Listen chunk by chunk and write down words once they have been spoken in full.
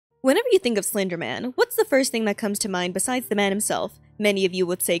Whenever you think of Slenderman, what's the first thing that comes to mind besides the man himself? Many of you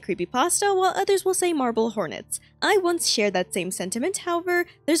would say creepypasta, while others will say marble hornets. I once shared that same sentiment, however,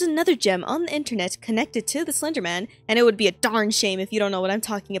 there's another gem on the internet connected to the Slenderman, and it would be a darn shame if you don't know what I'm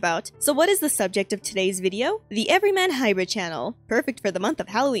talking about. So what is the subject of today's video? The EverymanHYBRID channel, perfect for the month of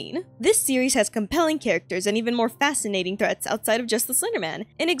Halloween. This series has compelling characters and even more fascinating threats outside of just the Slenderman.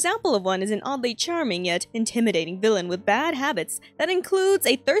 An example of one is an oddly charming yet intimidating villain with bad habits that includes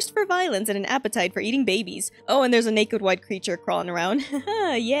a thirst for violence and an appetite for eating babies. Oh, and there's a naked white creature crawling around.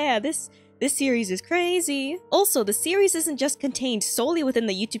 Yeah, this series is crazy. Also, the series isn't just contained solely within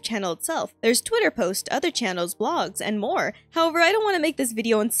the YouTube channel itself. There's Twitter posts, other channels, blogs, and more. However, I don't want to make this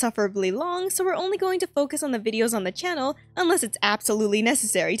video insufferably long, so we're only going to focus on the videos on the channel unless it's absolutely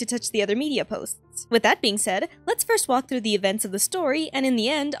necessary to touch the other media posts. With that being said, let's first walk through the events of the story, and in the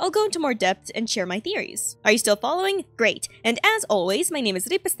end, I'll go into more depth and share my theories. Are you still following? Great. And as always, my name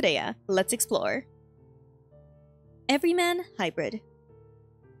is Estrella. Let's explore. EverymanHYBRID.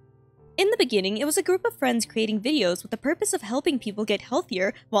 In the beginning, it was a group of friends creating videos with the purpose of helping people get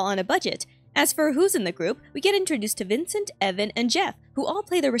healthier while on a budget. As for who's in the group, we get introduced to Vincent, Evan, and Jeff, who all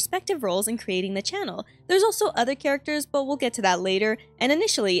play their respective roles in creating the channel. There's also other characters, but we'll get to that later, and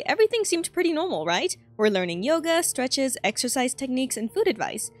initially, everything seemed pretty normal, right? We're learning yoga, stretches, exercise techniques, and food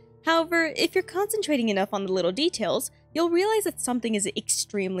advice. However, if you're concentrating enough on the little details, you'll realize that something is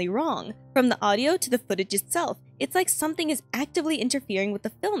extremely wrong. From the audio to the footage itself, it's like something is actively interfering with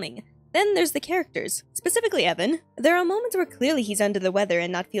the filming. Then there's the characters, specifically Evan. There are moments where clearly he's under the weather and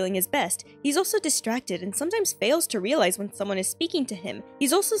not feeling his best. He's also distracted and sometimes fails to realize when someone is speaking to him.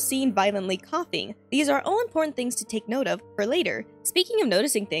 He's also seen violently coughing. These are all important things to take note of for later. Speaking of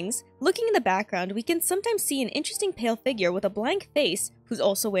noticing things, looking in the background, we can sometimes see an interesting pale figure with a blank face who's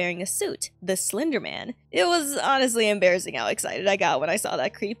also wearing a suit, the Slenderman. It was honestly embarrassing how excited I got when I saw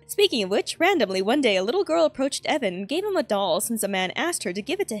that creep. Speaking of which, randomly one day a little girl approached Evan and gave him a doll since a man asked her to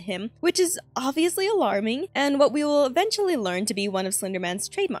give it to him, which is obviously alarming and what we will eventually learn to be one of Slenderman's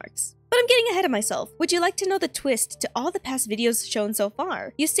trademarks. But I'm getting ahead of myself. Would you like to know the twist to all the past videos shown so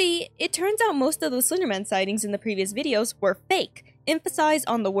far? You see, it turns out most of the Slenderman sightings in the previous videos were fake. Emphasize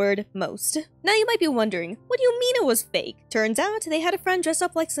on the word most. Now you might be wondering, what do you mean it was fake? Turns out they had a friend dress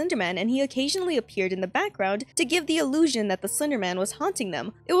up like Slenderman and he occasionally appeared in the background to give the illusion that the Slenderman was haunting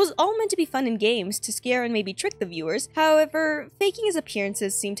them. It was all meant to be fun and games to scare and maybe trick the viewers. However, faking his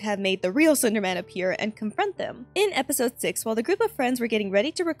appearances seemed to have made the real Slenderman appear and confront them. In episode 6, while the group of friends were getting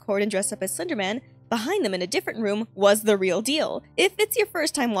ready to record and dress up as Slenderman, behind them in a different room was the real deal. If it's your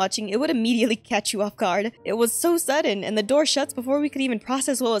first time watching, it would immediately catch you off guard. It was so sudden, and the door shuts before we could even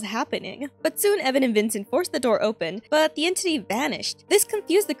process what was happening. But soon Evan and Vincent forced the door open, but the entity vanished. This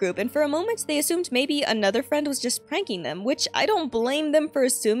confused the group, and for a moment they assumed maybe another friend was just pranking them, which I don't blame them for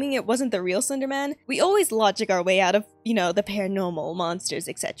assuming it wasn't the real Slenderman. We always logic our way out of, the paranormal, monsters,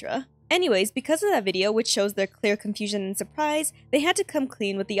 etc. Anyways, because of that video, which shows their clear confusion and surprise, they had to come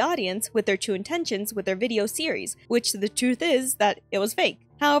clean with the audience with their true intentions with their video series, which the truth is that it was fake.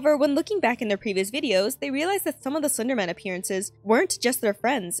 However, when looking back in their previous videos, they realized that some of the Slenderman appearances weren't just their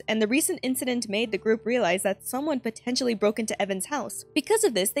friends, and the recent incident made the group realize that someone potentially broke into Evan's house. Because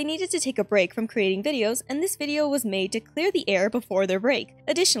of this, they needed to take a break from creating videos, and this video was made to clear the air before their break.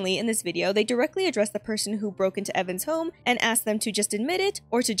 Additionally, in this video, they directly addressed the person who broke into Evan's home and asked them to just admit it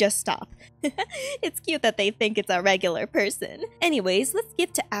or to just stop. It's cute that they think it's a regular person. Anyways, let's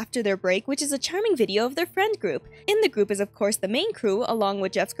skip to after their break, which is a charming video of their friend group. In the group is of course the main crew, along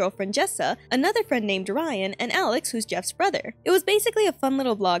with Jeff's girlfriend Jessa, another friend named Ryan, and Alex, who's Jeff's brother. It was basically a fun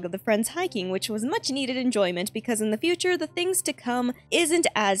little vlog of the friends hiking, which was much needed enjoyment because in the future, the things to come isn't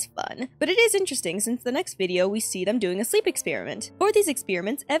as fun. But it is interesting since the next video we see them doing a sleep experiment. For these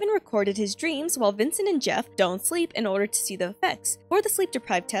experiments, Evan recorded his dreams while Vincent and Jeff don't sleep in order to see the effects. For the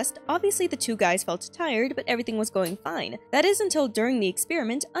sleep-deprived test, obviously the two guys felt tired, but everything was going fine. That is until during the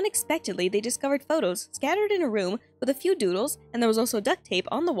experiment, unexpectedly they discovered photos scattered in a room with a few doodles, and there was also duct tape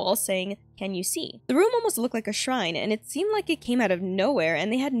on the wall saying, "Can you see?" The room almost looked like a shrine, and it seemed like it came out of nowhere,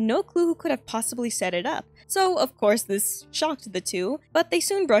 and they had no clue who could have possibly set it up. So, of course, this shocked the two, but they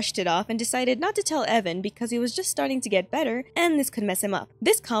soon brushed it off and decided not to tell Evan because he was just starting to get better, and this could mess him up.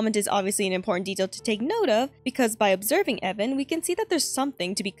 This comment is obviously an important detail to take note of, because by observing Evan, we can see that there's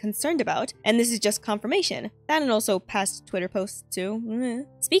something to be concerned about, and this is just confirmation. That and also past Twitter posts too.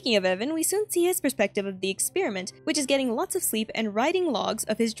 Speaking of Evan, we soon see his perspective of the experiment, which is getting lots of sleep and writing logs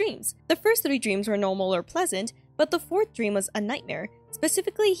of his dreams. The first 3 dreams were normal or pleasant, but the 4th dream was a nightmare.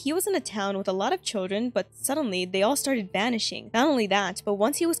 Specifically, he was in a town with a lot of children, but suddenly they all started vanishing. Not only that, but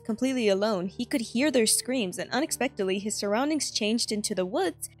once he was completely alone, he could hear their screams, and unexpectedly his surroundings changed into the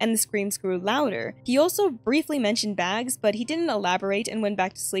woods and the screams grew louder. He also briefly mentioned bags, but he didn't elaborate and went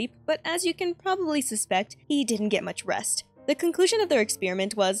back to sleep, but as you can probably suspect, he didn't get much rest. The conclusion of their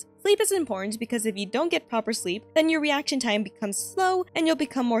experiment was, sleep is important because if you don't get proper sleep, then your reaction time becomes slow and you'll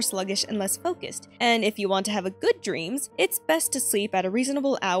become more sluggish and less focused. And if you want to have a good dreams, it's best to sleep at a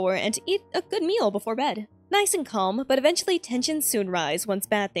reasonable hour and to eat a good meal before bed. Nice and calm, but eventually tensions soon rise once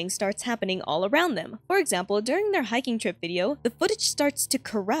bad things starts happening all around them. For example, during their hiking trip video, the footage starts to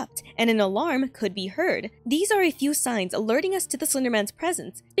corrupt, and an alarm could be heard. These are a few signs alerting us to the Slenderman's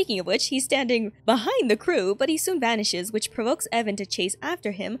presence. Speaking of which, he's standing behind the crew, but he soon vanishes, which provokes Evan to chase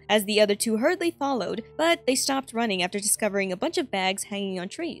after him, as the other two hurriedly followed, but they stopped running after discovering a bunch of bags hanging on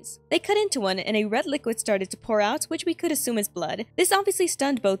trees. They cut into one, and a red liquid started to pour out, which we could assume is blood. This obviously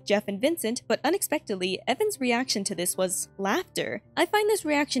stunned both Jeff and Vincent, but unexpectedly, Evan's reaction to this was laughter. I find this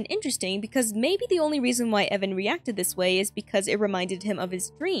reaction interesting because maybe the only reason why Evan reacted this way is because it reminded him of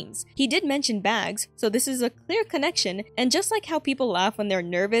his dreams. He did mention bags, so this is a clear connection, and just like how people laugh when they're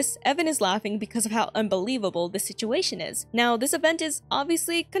nervous, Evan is laughing because of how unbelievable the situation is. Now, this event is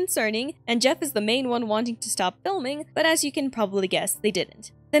obviously concerning, and Jeff is the main one wanting to stop filming, but as you can probably guess, they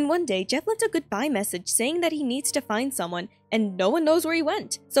didn't. Then one day, Jeff left a goodbye message saying that he needs to find someone, and no one knows where he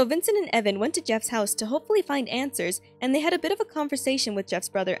went. So Vincent and Evan went to Jeff's house to hopefully find answers, and they had a bit of a conversation with Jeff's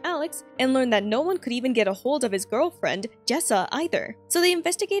brother Alex, and learned that no one could even get a hold of his girlfriend, Jessa, either. So they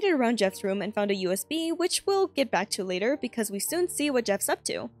investigated around Jeff's room and found a USB, which we'll get back to later because we soon see what Jeff's up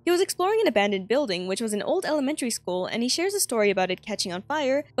to. He was exploring an abandoned building, which was an old elementary school, and he shares a story about it catching on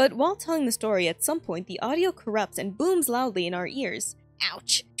fire, but while telling the story, at some point the audio corrupts and booms loudly in our ears.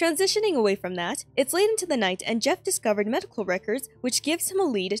 Ouch. Transitioning away from that, it's late into the night and Jeff discovered medical records, which gives him a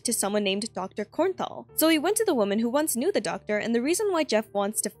lead to someone named Dr. Kornthal. So he went to the woman who once knew the doctor, and the reason why Jeff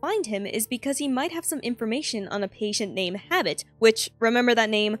wants to find him is because he might have some information on a patient named Habit, which, remember that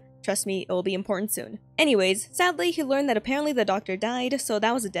name? Trust me, it will be important soon. Anyways, sadly, he learned that apparently the doctor died, so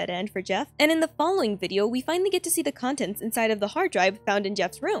that was a dead end for Jeff. And in the following video, we finally get to see the contents inside of the hard drive found in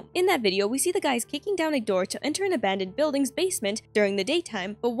Jeff's room. In that video, we see the guys kicking down a door to enter an abandoned building's basement during the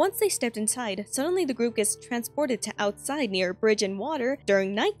daytime, but once they stepped inside, suddenly the group gets transported to outside near a bridge and water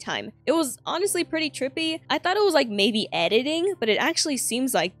during nighttime. It was honestly pretty trippy. I thought it was like maybe editing, but it actually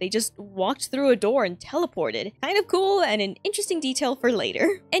seems like they just walked through a door and teleported. Kind of cool and an interesting detail for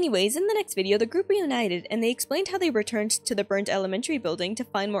later. Anyways, in the next video, the group reunited and they explained how they returned to the burnt elementary building to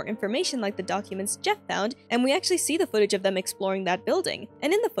find more information like the documents Jeff found, and we actually see the footage of them exploring that building.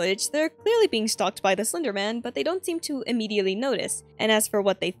 And in the footage, they're clearly being stalked by the Slenderman, but they don't seem to immediately notice. And as for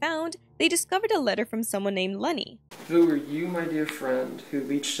what they found, they discovered a letter from someone named Lenny. Who are you, my dear friend, who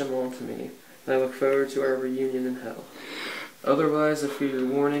leached him all to me, and I look forward to our reunion in hell. Otherwise, I fear your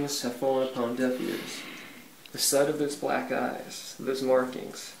warnings have fallen upon deaf ears. The sight of those black eyes, those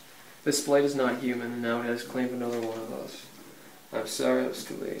markings. This blight is not human, and now it has claimed another one of us. I'm sorry I was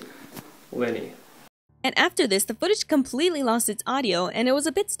too late. Lenny. And after this, the footage completely lost its audio, and it was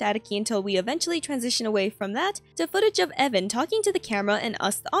a bit staticky until we eventually transition away from that to footage of Evan talking to the camera and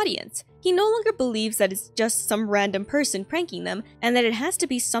us, the audience. He no longer believes that it's just some random person pranking them, and that it has to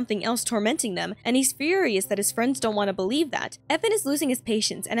be something else tormenting them, and he's furious that his friends don't want to believe that. Evan is losing his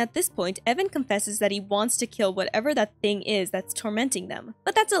patience, and at this point, Evan confesses that he wants to kill whatever that thing is that's tormenting them.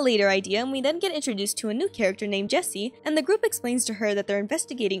 But that's a later idea, and we then get introduced to a new character named Jessie, and the group explains to her that they're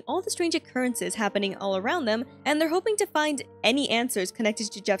investigating all the strange occurrences happening all around them, and they're hoping to find any answers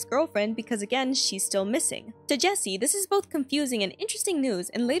connected to Jeff's girlfriend because, again, she's still missing. To Jessie, this is both confusing and interesting news,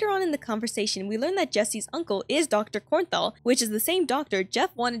 and later on in the conversation, we learn that Jessie's uncle is Dr. Kornthal, which is the same doctor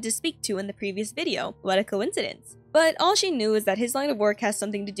Jeff wanted to speak to in the previous video. What a coincidence. But all she knew is that his line of work has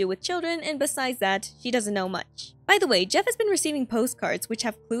something to do with children, and besides that, she doesn't know much. By the way, Jeff has been receiving postcards which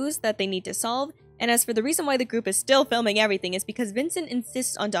have clues that they need to solve, and as for the reason why the group is still filming everything is because Vincent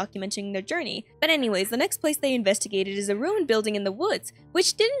insists on documenting their journey. But anyways, the next place they investigated is a ruined building in the woods,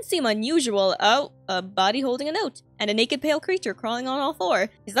 which didn't seem unusual. Oh, a body holding a note, and a naked pale creature crawling on all four.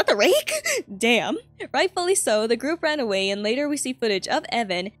 Is that the rake? Damn. Rightfully so, the group ran away, and later we see footage of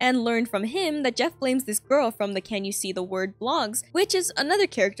Evan and learn from him that Jeff blames this girl from the Can You See the Word blogs, which is another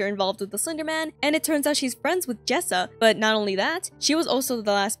character involved with the Slenderman, and it turns out she's friends with Jessa. But not only that, she was also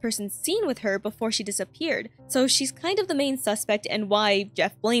the last person seen with her before she disappeared, so she's kind of the main suspect and why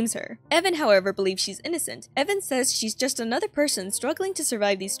Jeff blames her. Evan, however, believes she's innocent. Evan says she's just another person struggling to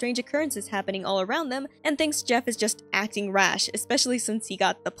survive these strange occurrences happening all around around them and thinks Jeff is just acting rash, especially since he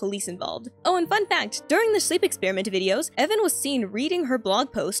got the police involved. Oh, and fun fact, during the sleep experiment videos, Evan was seen reading her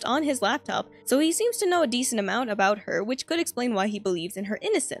blog post on his laptop, so he seems to know a decent amount about her, which could explain why he believes in her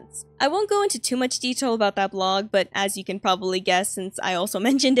innocence. I won't go into too much detail about that blog, but as you can probably guess since I also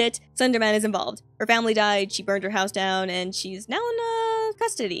mentioned it, Slenderman is involved. Her family died, she burned her house down, and she's now in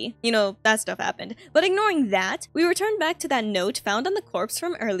custody. You know, that stuff happened. But ignoring that, we returned back to that note found on the corpse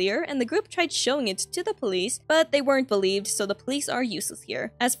from earlier, and the group tried showing it to the police, but they weren't believed, so the police are useless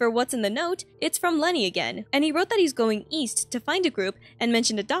here. As for what's in the note, it's from Lenny again, and he wrote that he's going east to find a group and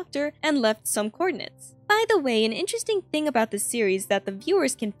mentioned a doctor and left some coordinates. By the way, an interesting thing about this series is that the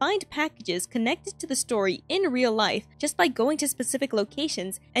viewers can find packages connected to the story in real life just by going to specific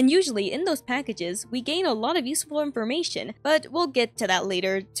locations, and usually in those packages, we gain a lot of useful information, but we'll get to that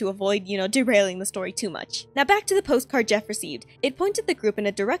later to avoid, derailing the story too much. Now back to the postcard Jeff received. It pointed the group in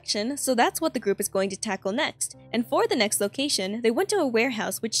a direction, so that's what the group is going to tackle next. And for the next location, they went to a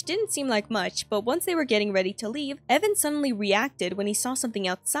warehouse which didn't seem like much, but once they were getting ready to leave, Evan suddenly reacted when he saw something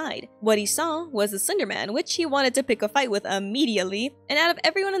outside. What he saw was a Slenderman, which he wanted to pick a fight with immediately. And out of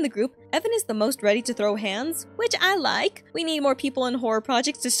everyone in the group, Evan is the most ready to throw hands, which I like. We need more people in horror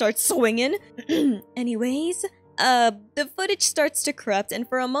projects to start swinging. Anyways, the footage starts to corrupt, and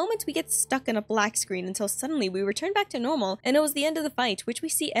for a moment we get stuck in a black screen until suddenly we return back to normal, and it was the end of the fight, which we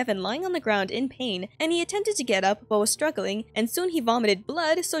see Evan lying on the ground in pain, and he attempted to get up but was struggling, and soon he vomited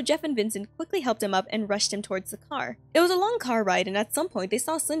blood, so Jeff and Vincent quickly helped him up and rushed him towards the car. It was a long car ride, and at some point they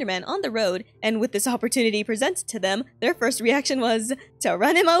saw Slenderman on the road, and with this opportunity presented to them, their first reaction was to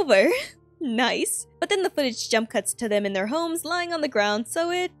run him over. Nice. But then the footage jump cuts to them in their homes lying on the ground,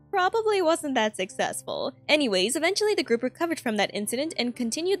 so it probably wasn't that successful. Anyways, eventually the group recovered from that incident and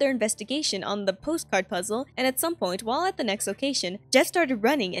continued their investigation on the postcard puzzle, and at some point, while at the next location, Jeff started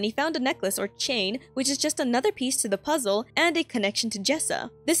running and he found a necklace or chain, which is just another piece to the puzzle and a connection to Jessa.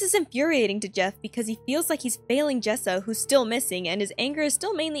 This is infuriating to Jeff because he feels like he's failing Jessa, who's still missing, and his anger is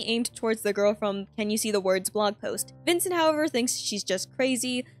still mainly aimed towards the girl from Can You See the Words blog post. Vincent, however, thinks she's just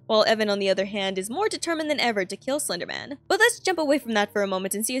crazy, while Evan, on the other hand, is more determined than ever to kill Slenderman. But let's jump away from that for a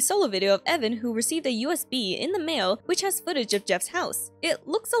moment and see a solo video of Evan, who received a USB in the mail which has footage of Jeff's house. It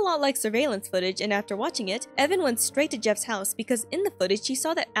looks a lot like surveillance footage, and after watching it, Evan went straight to Jeff's house because in the footage he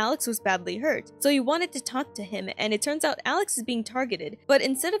saw that Alex was badly hurt, so he wanted to talk to him, and it turns out Alex is being targeted, but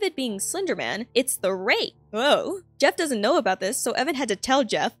instead of it being Slenderman, it's the Rake. Whoa. Jeff doesn't know about this, so Evan had to tell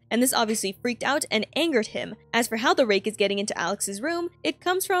Jeff, and this obviously freaked out and angered him. As for how the Rake is getting into Alex's room, it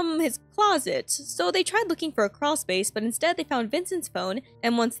comes from his closet, so they tried looking for a crawl space, but instead they found Vincent's phone,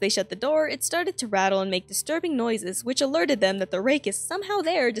 and once they shut the door, it started to rattle and make disturbing noises, which alerted them that the Rake is somehow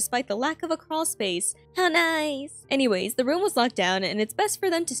there despite the lack of a crawl space. How nice! Anyways, the room was locked down, and it's best for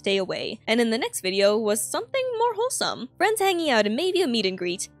them to stay away, and in the next video was something more wholesome. Friends hanging out and maybe a meet and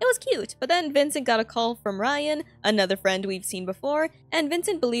greet. It was cute, but then Vincent got a call from Ryan, another friend we've seen before, and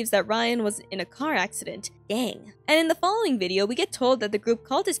Vincent believes that Ryan was in a car accident. Dang. And in the following video, we get told that the group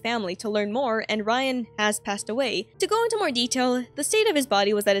called his family to learn more, and Ryan has passed away. To go into more detail, the state of his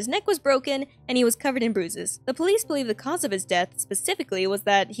body was that his neck was broken, and he was covered in bruises. The police believe the cause of his death, specifically, was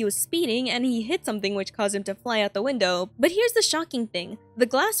that he was speeding and he hit something which caused him to fly out the window. But here's the shocking thing. The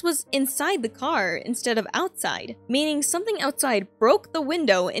glass was inside the car instead of outside, meaning something outside broke the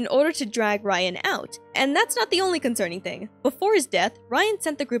window in order to drag Ryan out. And that's not the only concerning thing. Before his death, Ryan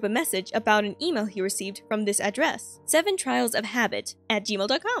sent the group a message about an email he received from this address,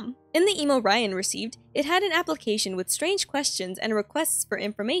 7trialsofhabit@gmail.com. In the email Ryan received, it had an application with strange questions and requests for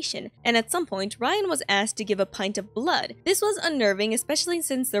information, and at some point, Ryan was asked to give a pint of blood. This was unnerving, especially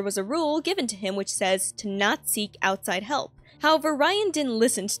since there was a rule given to him which says to not seek outside help. However, Ryan didn't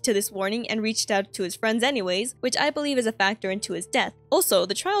listen to this warning and reached out to his friends anyways, which I believe is a factor into his death. Also,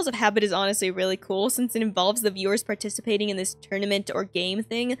 the Trials of Habit is honestly really cool since it involves the viewers participating in this tournament or game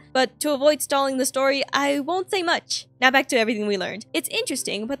thing, but to avoid stalling the story, I won't say much. Now back to everything we learned. It's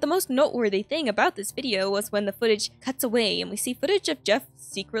interesting, but the most noteworthy thing about this video was when the footage cuts away and we see footage of Jeff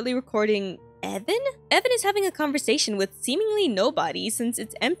secretly recording Evan? Evan is having a conversation with seemingly nobody since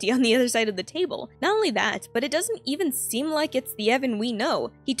it's empty on the other side of the table. Not only that, but it doesn't even seem like it's the Evan we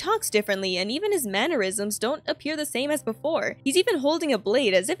know. He talks differently, and even his mannerisms don't appear the same as before. He's even holding a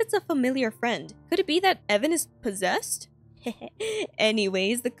blade as if it's a familiar friend. Could it be that Evan is possessed?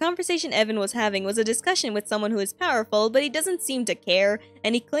 Anyways, the conversation Evan was having was a discussion with someone who is powerful, but he doesn't seem to care,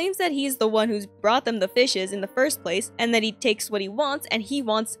 and he claims that he's the one who's brought them the fishes in the first place, and that he takes what he wants, and he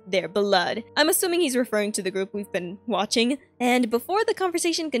wants their blood. I'm assuming he's referring to the group we've been watching. And before the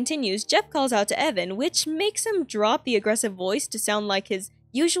conversation continues, Jeff calls out to Evan, which makes him drop the aggressive voice to sound like his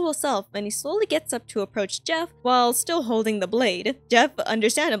usual self, and he slowly gets up to approach Jeff while still holding the blade. Jeff,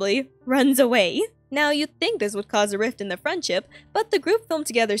 understandably, runs away. Now, you'd think this would cause a rift in the friendship, but the group filmed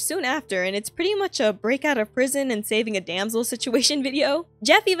together soon after, and it's pretty much a break out of prison and saving a damsel situation video.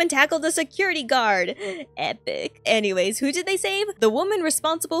 Jeff even tackled a security guard. Epic. Anyways, who did they save? The woman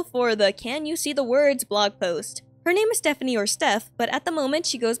responsible for the "Can You See the Words" blog post. Her name is Stephanie or Steph, but at the moment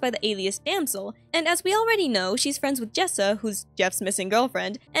she goes by the alias Damsel, and as we already know, she's friends with Jessa, who's Jeff's missing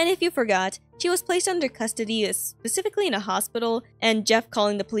girlfriend, and if you forgot, she was placed under custody, specifically in a hospital, and Jeff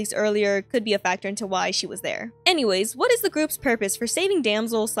calling the police earlier could be a factor into why she was there. Anyways, what is the group's purpose for saving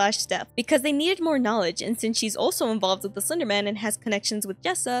Damsel/Steph? Because they needed more knowledge, and since she's also involved with the Slenderman and has connections with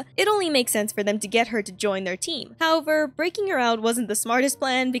Jessa, it only makes sense for them to get her to join their team. However, breaking her out wasn't the smartest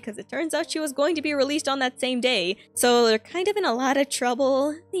plan because it turns out she was going to be released on that same day, so they're kind of in a lot of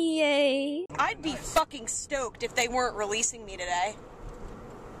trouble. Yay. I'd be fucking stoked if they weren't releasing me today.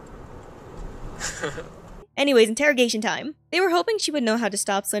 Anyways, interrogation time. They were hoping she would know how to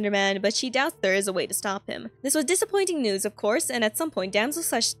stop Slenderman, but she doubts there is a way to stop him. This was disappointing news, of course, and at some point,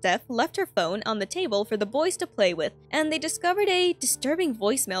 Damsel/Steph left her phone on the table for the boys to play with, and they discovered a disturbing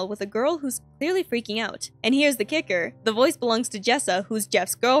voicemail with a girl who's clearly freaking out. And here's the kicker. The voice belongs to Jessa, who's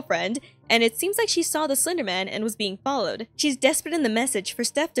Jeff's girlfriend, and it seems like she saw the Slenderman and was being followed. She's desperate in the message for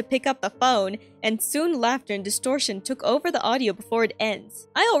Steph to pick up the phone, and soon laughter and distortion took over the audio before it ends.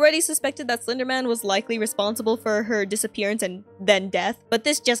 I already suspected that Slenderman was likely responsible for her disappearance and then death, but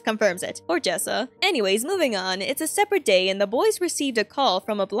this just confirms it. Or Jessa. Anyways, moving on, it's a separate day and the boys received a call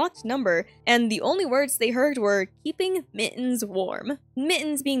from a blocked number, and the only words they heard were, "keeping Mittens warm."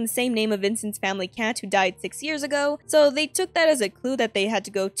 Mittens being the same name of Vincent's family cat who died 6 years ago, so they took that as a clue that they had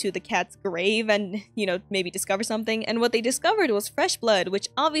to go to the cat's grave and, maybe discover something, and what they discovered was fresh blood, which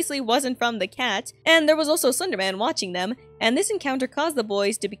obviously wasn't from the cat, and there was also Slenderman watching them, and this encounter caused the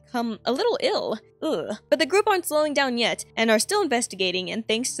boys to become a little ill. Ugh. But the group aren't slowing down yet, and are still investigating, and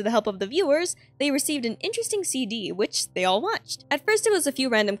thanks to the help of the viewers, they received an interesting CD, which they all watched. At first it was a few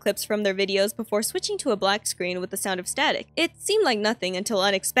random clips from their videos before switching to a black screen with the sound of static. It seemed like nothing until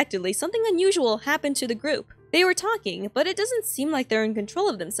unexpectedly something unusual happened to the group. They were talking, but it doesn't seem like they're in control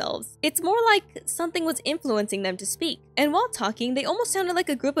of themselves. It's more like something was influencing them to speak. And while talking, they almost sounded like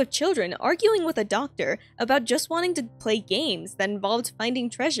a group of children arguing with a doctor about just wanting to play games that involved finding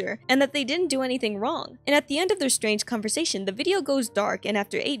treasure, and that they didn't do anything wrong. And at the end of their strange conversation, the video goes dark, and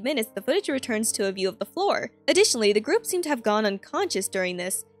after 8 minutes, the footage returns to a view of the floor. Additionally, the group seemed to have gone unconscious during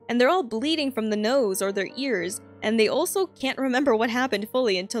this, and they're all bleeding from the nose or their ears, and they also can't remember what happened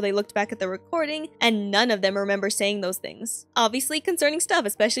fully until they looked back at the recording, and none of them remember saying those things. Obviously concerning stuff,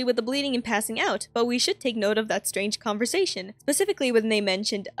 especially with the bleeding and passing out, but we should take note of that strange conversation, specifically when they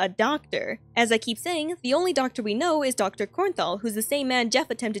mentioned a doctor. As I keep saying, the only doctor we know is Dr. Kornthal, who's the same man Jeff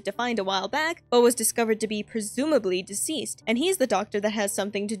attempted to find a while back, but was discovered to be presumably deceased, and he's the doctor that has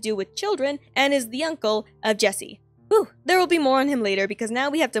something to do with children, and is the uncle of Jesse. Whew, there will be more on him later because now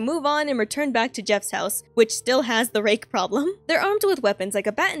we have to move on and return back to Jeff's house, which still has the rake problem. They're armed with weapons like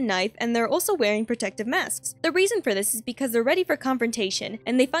a bat and knife, and they're also wearing protective masks. The reason for this is because they're ready for confrontation,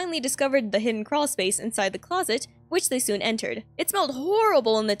 and they finally discovered the hidden crawl space inside the closet, which they soon entered. It smelled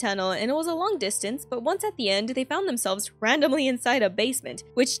horrible in the tunnel, and it was a long distance, but once at the end, they found themselves randomly inside a basement,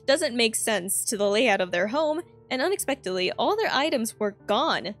 which doesn't make sense to the layout of their home, and unexpectedly, all their items were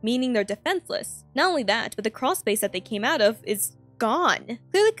gone, meaning they're defenseless. Not only that, but the crawl space that they came out of is gone.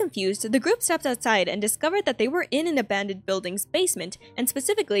 Clearly confused, the group stepped outside and discovered that they were in an abandoned building's basement, and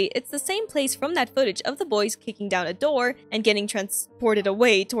specifically, it's the same place from that footage of the boys kicking down a door and getting transported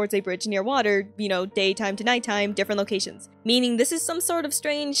away towards a bridge near water, daytime to nighttime, different locations. Meaning this is some sort of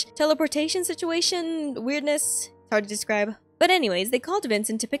strange teleportation situation, weirdness, hard to describe. But anyways, they called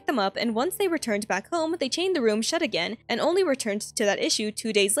Vincent to pick them up, and once they returned back home, they chained the room shut again, and only returned to that issue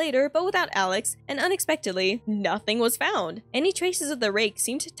 2 days later, but without Alex, and unexpectedly, nothing was found. Any traces of the rake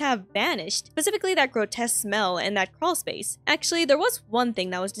seemed to have vanished, specifically that grotesque smell and that crawl space. Actually, there was one thing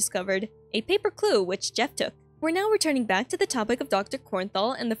that was discovered, a paper clue which Jeff took. We're now returning back to the topic of Dr.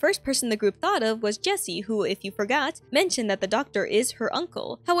 Kornthal, and the first person the group thought of was Jesse, who, if you forgot, mentioned that the doctor is her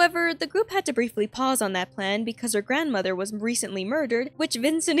uncle. However, the group had to briefly pause on that plan because her grandmother was recently murdered, which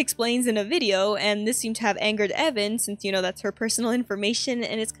Vincent explains in a video, and this seemed to have angered Evan, since, that's her personal information,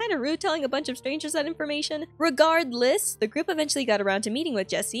 and it's kind of rude telling a bunch of strangers that information. Regardless, the group eventually got around to meeting with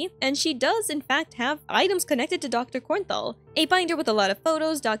Jesse, and she does, in fact, have items connected to Dr. Kornthal. A binder with a lot of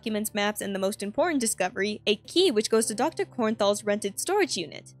photos, documents, maps, and the most important discovery, a key which goes to Dr. Kornthal's rented storage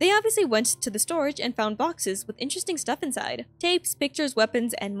unit. They obviously went to the storage and found boxes with interesting stuff inside. Tapes, pictures,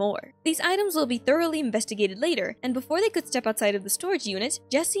 weapons, and more. These items will be thoroughly investigated later, and before they could step outside of the storage unit,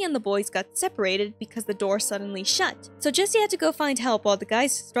 Jesse and the boys got separated because the door suddenly shut. So Jesse had to go find help while the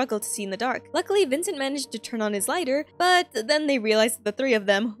guys struggled to see in the dark. Luckily, Vincent managed to turn on his lighter, but then they realized that the three of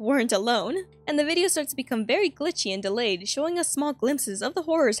them weren't alone. And the video starts to become very glitchy and delayed, showing us small glimpses of the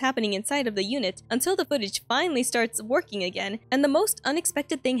horrors happening inside of the unit until the footage finally starts working again, and the most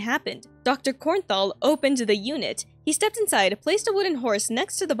unexpected thing happened. Dr. Kornthal opened the unit. He stepped inside, placed a wooden horse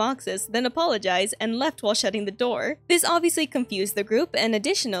next to the boxes, then apologized and left while shutting the door. This obviously confused the group, and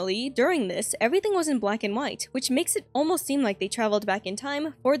additionally, during this, everything was in black and white, which makes it almost seem like they traveled back in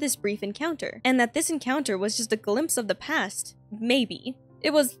time for this brief encounter, and that this encounter was just a glimpse of the past. Maybe.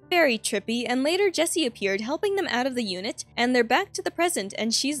 It was very trippy, and later Jessie appeared helping them out of the unit, and they're back to the present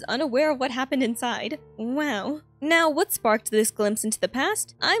and she's unaware of what happened inside. Wow. Now, what sparked this glimpse into the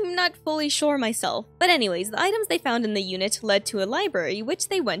past? I'm not fully sure myself. But anyways, the items they found in the unit led to a library, which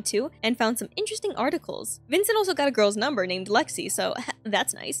they went to, and found some interesting articles. Vincent also got a girl's number named Lexi, so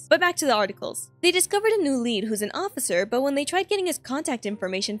that's nice. But back to the articles. They discovered a new lead who's an officer, but when they tried getting his contact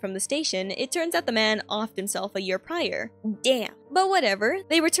information from the station, it turns out the man offed himself a year prior. Damn. But whatever.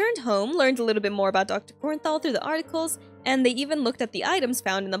 They returned home, learned a little bit more about Dr. Kornthal through the articles, and they even looked at the items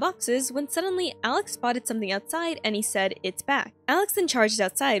found in the boxes when suddenly Alex spotted something outside and he said, "It's back." Alex then charged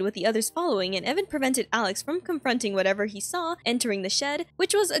outside with the others following, and Evan prevented Alex from confronting whatever he saw entering the shed,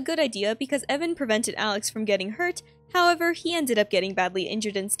 which was a good idea because Evan prevented Alex from getting hurt. However, he ended up getting badly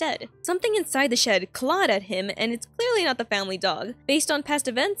injured instead. Something inside the shed clawed at him, and it's clearly not the family dog. Based on past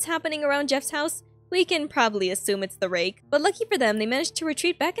events happening around Jeff's house, we can probably assume it's the rake, but lucky for them, they managed to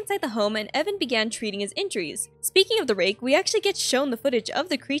retreat back inside the home and Evan began treating his injuries. Speaking of the rake, we actually get shown the footage of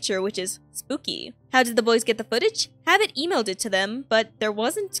the creature, which is spooky. How did the boys get the footage? Habit emailed it to them, but there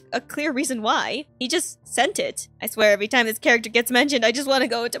wasn't a clear reason why. He just sent it. I swear every time this character gets mentioned, I just want to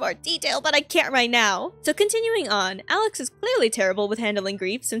go into more detail, but I can't right now. So continuing on, Alex is clearly terrible with handling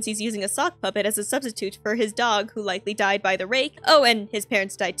grief since he's using a sock puppet as a substitute for his dog who likely died by the rake. Oh, and his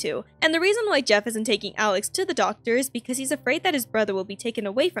parents died too. And the reason why Jeff isn't taking Alex to the doctor is because he's afraid that his brother will be taken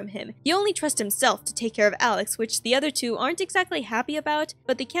away from him. He only trusts himself to take care of Alex, which the other two aren't exactly happy about,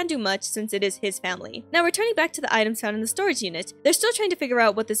 but they can't do much since it is his family. Now returning back to the items found in the storage unit, they're still trying to figure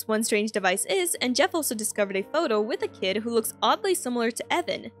out what this one strange device is, and Jeff also discovered a photo with a kid who looks oddly similar to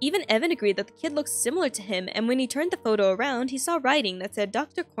Evan. Even Evan agreed that the kid looks similar to him, and when he turned the photo around, he saw writing that said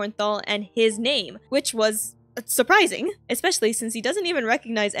Dr. Kornthal and his name, which was surprising, especially since he doesn't even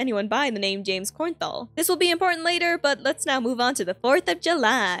recognize anyone by the name James Kornthal. This will be important later, but let's now move on to the 4th of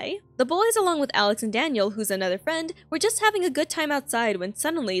July. The boys, along with Alex and Daniel, who's another friend, were just having a good time outside when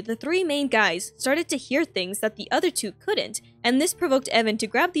suddenly the three main guys started to hear things that the other two couldn't, and this provoked Evan to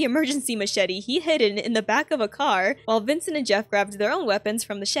grab the emergency machete he hidden in the back of a car, while Vincent and Jeff grabbed their own weapons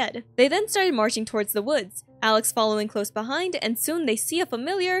from the shed. They then started marching towards the woods, Alex following close behind, and soon they see a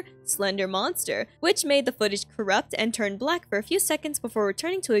familiar, slender monster, which made the footage corrupt and turn black for a few seconds before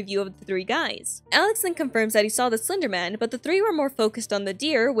returning to a view of the three guys. Alex then confirms that he saw the Slenderman, but the three were more focused on the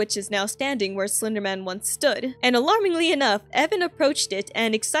deer, which is now standing where Slenderman once stood. And alarmingly enough, Evan approached it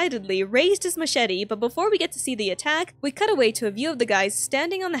and excitedly raised his machete, but before we get to see the attack, we cut away to a view of the guys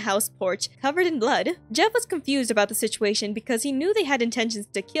standing on the house porch, covered in blood. Jeff was confused about the situation because he knew they had intentions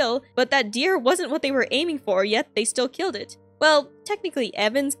to kill, but that deer wasn't what they were aiming for, yet they still killed it. Well, technically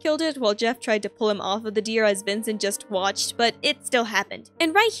Evans killed it while Jeff tried to pull him off of the deer as Vincent just watched, but it still happened.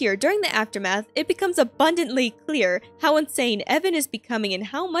 And right here, during the aftermath, it becomes abundantly clear how insane Evan is becoming and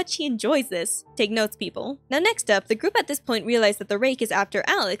how much he enjoys this. Take notes, people. Now next up, the group at this point realized that the rake is after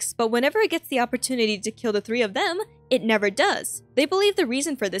Alex, but whenever it gets the opportunity to kill the three of them, it never does. They believe the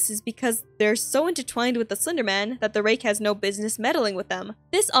reason for this is because they're so intertwined with the Slenderman that the rake has no business meddling with them.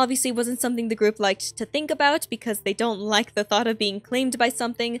 This obviously wasn't something the group liked to think about because they don't like the thought of being claimed by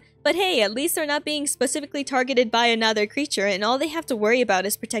something, but hey, at least they're not being specifically targeted by another creature and all they have to worry about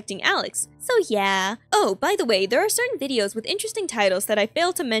is protecting Alex. So yeah. Oh, by the way, there are certain videos with interesting titles that I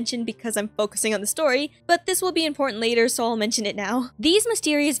failed to mention because I'm focusing on the story, but this will be important later so I'll mention it now. These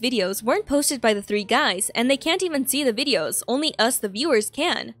mysterious videos weren't posted by the three guys and they can't even see the videos, only us the viewers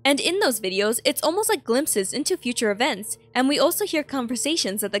can. And in those videos, it's almost like glimpses into future events, and we also hear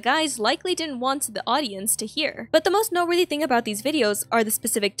conversations that the guys likely didn't want the audience to hear. But the most noteworthy thing about these videos are the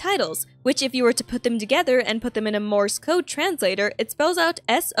specific titles, which if you were to put them together and put them in a Morse code translator, it spells out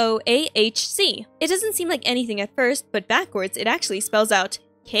SOAHC. It doesn't seem like anything at first, but backwards it actually spells out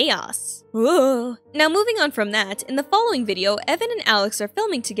Chaos. Whoa. Now moving on from that, in the following video, Evan and Alex are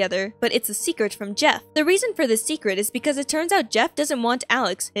filming together, but it's a secret from Jeff. The reason for this secret is because it turns out Jeff doesn't want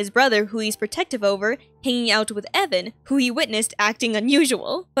Alex, his brother who he's protective over, hanging out with Evan, who he witnessed acting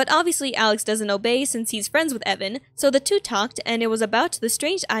unusual. But obviously Alex doesn't obey since he's friends with Evan, so the two talked and it was about the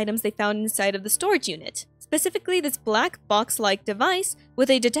strange items they found inside of the storage unit. Specifically this black box-like device with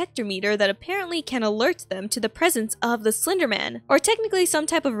a detector meter that apparently can alert them to the presence of the Slenderman, or technically some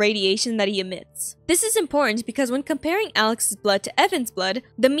type of radiation that he emits. This is important because when comparing Alex's blood to Evan's blood,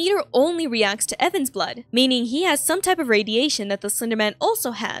 the meter only reacts to Evan's blood, meaning he has some type of radiation that the Slenderman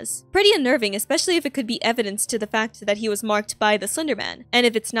also has. Pretty unnerving, especially if it could be evidence to the fact that he was marked by the Slenderman. And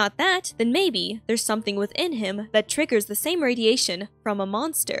if it's not that, then maybe there's something within him that triggers the same radiation from a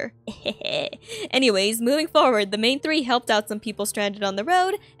monster. Anyways, moving forward, the main three helped out some people stranded on the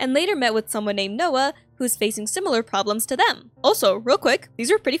road, and later met with someone named Noah, who's facing similar problems to them. Also, real quick,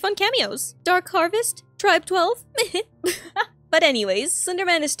 these are pretty fun cameos. Dark Harvest, Tribe 12, But anyways,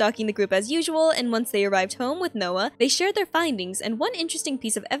 Slenderman is stalking the group as usual, and once they arrived home with Noah, they shared their findings, and one interesting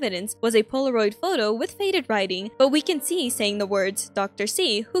piece of evidence was a Polaroid photo with faded writing, but we can see saying the words Dr.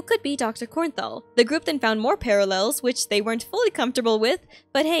 C, who could be Dr. Kornthal. The group then found more parallels, which they weren't fully comfortable with,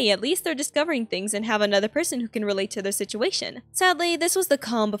 but hey, at least they're discovering things and have another person who can relate to their situation. Sadly, this was the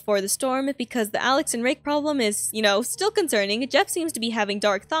calm before the storm, because the Alex and Rake problem is, still concerning. Jeff seems to be having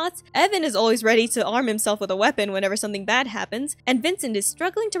dark thoughts, Evan is always ready to arm himself with a weapon whenever something bad happens, and Vincent is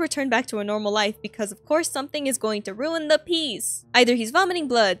struggling to return back to a normal life because of course something is going to ruin the peace. Either he's vomiting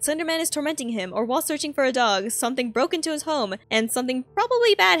blood, Slenderman is tormenting him, or while searching for a dog, something broke into his home, and something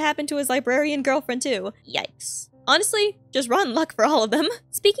probably bad happened to his librarian girlfriend too. Yikes. Honestly, just rotten luck for all of them.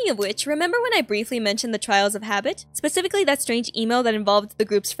 Speaking of which, remember when I briefly mentioned the trials of habit? Specifically that strange email that involved the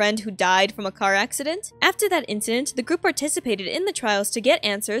group's friend who died from a car accident? After that incident, the group participated in the trials to get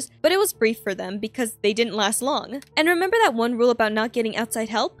answers, but it was brief for them because they didn't last long. And remember that one rule about not getting outside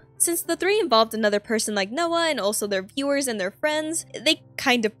help? Since the three involved another person like Noah and also their viewers and their friends, they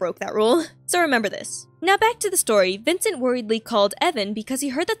kind of broke that rule. So remember this. Now back to the story, Vincent worriedly called Evan because he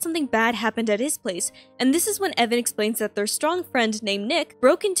heard that something bad happened at his place, and this is when Evan explains that their strong friend named Nick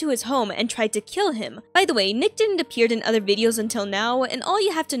broke into his home and tried to kill him. By the way, Nick didn't appear in other videos until now, and all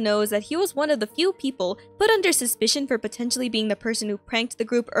you have to know is that he was one of the few people put under suspicion for potentially being the person who pranked the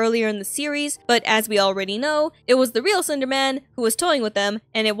group earlier in the series, but as we already know, it was the real Slenderman who was toying with them,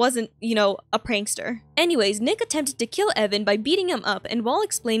 and it wasn't, a prankster. Anyways, Nick attempted to kill Evan by beating him up, and while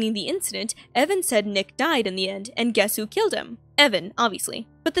explaining the incident, Evan said Nick died in the end, and guess who killed him? Evan, obviously.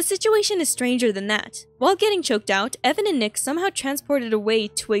 But the situation is stranger than that. While getting choked out, Evan and Nick somehow transported away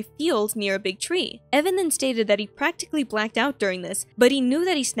to a field near a big tree. Evan then stated that he practically blacked out during this, but he knew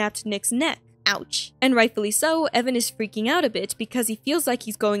that he snapped Nick's neck. Ouch. And rightfully so, Evan is freaking out a bit because he feels like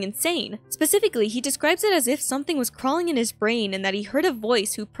he's going insane. Specifically, he describes it as if something was crawling in his brain and that he heard a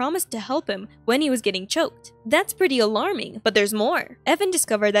voice who promised to help him when he was getting choked. That's pretty alarming, but there's more. Evan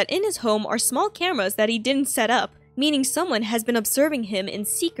discovered that in his home are small cameras that he didn't set up, meaning someone has been observing him in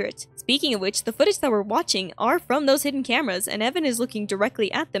secret. Speaking of which, the footage that we're watching are from those hidden cameras, and Evan is looking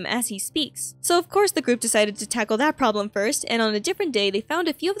directly at them as he speaks. So of course the group decided to tackle that problem first, and on a different day they found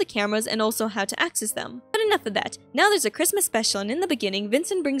a few of the cameras and also how to access them. But enough of that. Now there's a Christmas special, and in the beginning,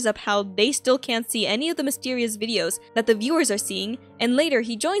 Vincent brings up how they still can't see any of the mysterious videos that the viewers are seeing, and later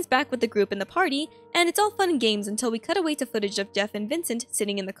he joins back with the group in the party, and it's all fun and games until we cut away to footage of Jeff and Vincent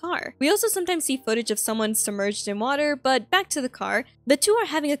sitting in the car. We also sometimes see footage of someone submerged in water, but back to the car, the two are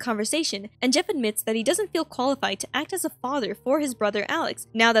having a conversation, and Jeff admits that he doesn't feel qualified to act as a father for his brother Alex,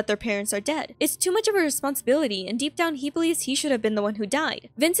 now that their parents are dead. It's too much of a responsibility, and deep down he believes he should have been the one who died.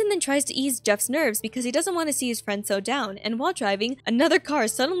 Vincent then tries to ease Jeff's nerves because he doesn't want to see his friend so down, and while driving, another car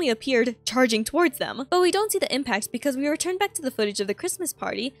suddenly appeared, charging towards them. But we don't see the impact because we return back to the footage of the Christmas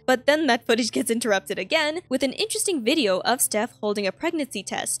party, but then that footage gets interrupted again with an interesting video of Steph holding a pregnancy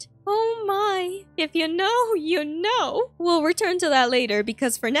test. Oh my, if you know, you know. We'll return to that later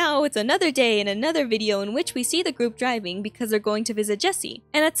because for now, it's another day and another video in which we see the group driving because they're going to visit Jessie.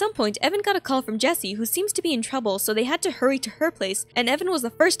 And at some point, Evan got a call from Jessie who seems to be in trouble, so they had to hurry to her place, and Evan was the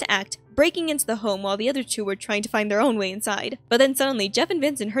first to act, breaking into the home while the other two were trying to find their own way inside. But then suddenly, Jeff and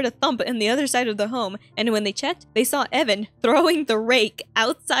Vincent heard a thump on the other side of the home, and when they checked, they saw Evan throwing the rake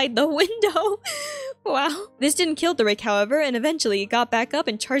outside the window. Wow. This didn't kill the rake, however, and eventually it got back up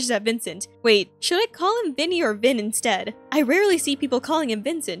and charged at Vincent. Wait, should I call him Vinny or Vin instead? I rarely see people calling him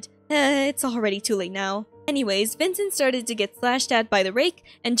Vincent. It's already too late now. Anyways, Vincent started to get slashed at by the rake,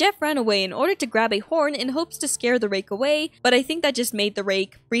 and Jeff ran away in order to grab a horn in hopes to scare the rake away, but I think that just made the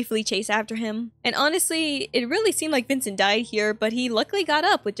rake briefly chase after him. And honestly, it really seemed like Vincent died here, but he luckily got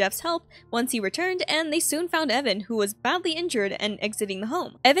up with Jeff's help once he returned, and they soon found Evan, who was badly injured and exiting the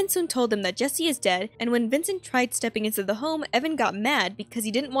home. Evan soon told them that Jesse is dead, and when Vincent tried stepping into the home, Evan got mad because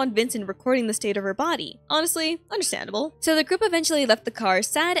he didn't want Vincent recording the state of her body. Honestly, understandable. So the group eventually left the car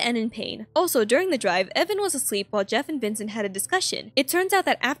sad and in pain. Also, during the drive, Evan was asleep while Jeff and Vincent had a discussion. It turns out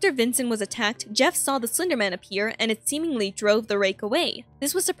that after Vincent was attacked, Jeff saw the Slenderman appear and it seemingly drove the rake away.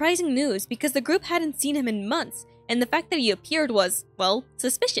 This was surprising news because the group hadn't seen him in months, and the fact that he appeared was, well,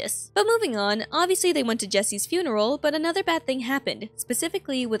 suspicious. But moving on, obviously they went to Jesse's funeral, but another bad thing happened,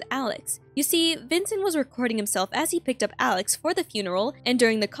 specifically with Alex. You see, Vincent was recording himself as he picked up Alex for the funeral, and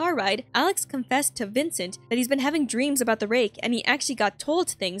during the car ride, Alex confessed to Vincent that he's been having dreams about the rake, and he actually got told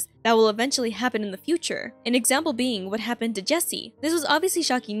things that will eventually happen in the future. An example being what happened to Jesse. This was obviously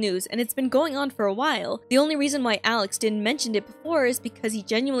shocking news, and it's been going on for a while. The only reason why Alex didn't mention it before is because he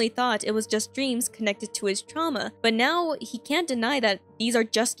genuinely thought it was just dreams connected to his trauma, but now he can't deny that these are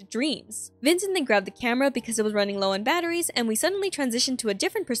just dreams. Vincent then grabbed the camera because it was running low on batteries, and we suddenly transitioned to a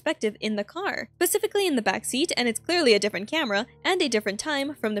different perspective in the car, specifically in the back seat, and it's clearly a different camera and a different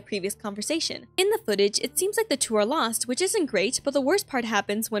time from the previous conversation. In the footage, it seems like the two are lost, which isn't great, but the worst part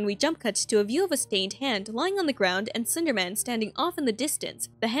happens when we jump cut to a view of a stained hand lying on the ground and Slenderman standing off in the distance.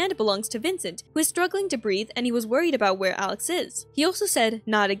 The hand belongs to Vincent, who is struggling to breathe, and he was worried about where Alex is. He also said,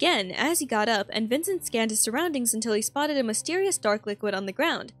 "Not again," as he got up, and Vincent scanned his surroundings until he spotted a mysterious dark liquid on the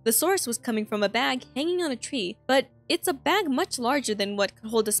ground. The source was coming from a bag hanging on a tree, but it's a bag much larger than what could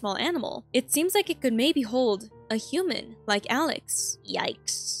hold a small animal. It seems like it could maybe hold a human, like Alex.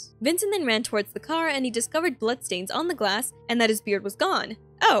 Yikes. Vincent then ran towards the car and he discovered bloodstains on the glass and that his beard was gone.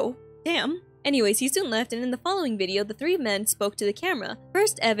 Oh, damn. Anyways, he soon left, and in the following video, the three men spoke to the camera.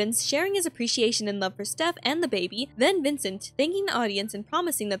 First Evans, sharing his appreciation and love for Steph and the baby, then Vincent, thanking the audience and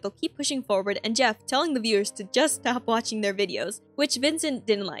promising that they'll keep pushing forward, and Jeff telling the viewers to just stop watching their videos, which Vincent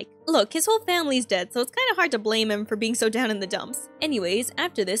didn't like. Look, his whole family's dead, so it's kinda hard to blame him for being so down in the dumps. Anyways,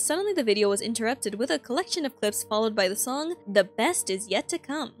 after this, suddenly the video was interrupted with a collection of clips followed by the song, "The Best Is Yet to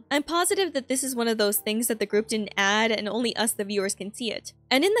Come." I'm positive that this is one of those things that the group didn't add and only us the viewers can see it.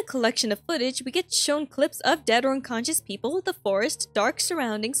 And in the collection of footage, we get shown clips of dead or unconscious people, the forest, dark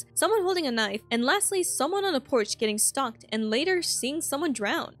surroundings, someone holding a knife, and lastly, someone on a porch getting stalked and later seeing someone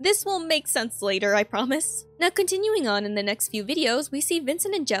drown. This will make sense later, I promise. Now continuing on in the next few videos, we see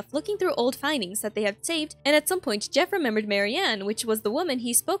Vincent and Jeff looking through old findings that they have saved, and at some point Jeff remembered Marianne, which was the woman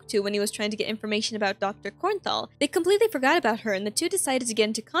he spoke to when he was trying to get information about Dr. Kornthal. They completely forgot about her and the two decided to get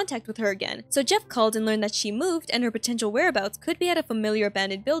into contact with her again. So Jeff called and learned that she moved and her potential whereabouts could be at a familiar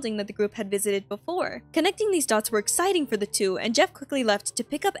abandoned building that the group had visited before. Connecting these dots were exciting for the two, and Jeff quickly left to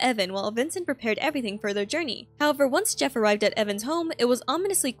pick up Evan while Vincent prepared everything for their journey. However, once Jeff arrived at Evan's home, it was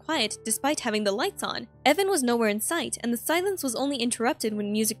ominously quiet despite having the lights on. Evan was nowhere in sight, and the silence was only interrupted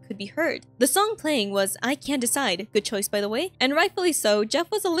when music could be heard. The song playing was I Can't Decide, good choice by the way, and rightfully so.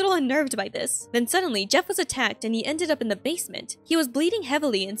 Jeff was a little unnerved by this. Then suddenly, Jeff was attacked and he ended up in the basement. He was bleeding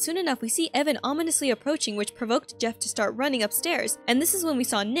heavily, and soon enough we see Evan ominously approaching, which provoked Jeff to start running upstairs, and this is when we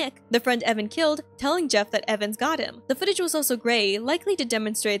saw Nick, the friend Evan killed, telling Jeff that Evan's got him. The footage was also gray, likely to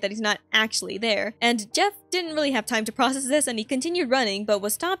demonstrate that he's not actually there, and Jeff didn't really have time to process this and he continued running but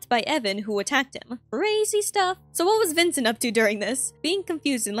was stopped by Evan, who attacked him. Crazy stuff. So what was Vincent up to during this? Being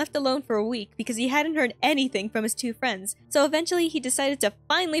confused and left alone for a week because he hadn't heard anything from his two friends. So eventually he decided to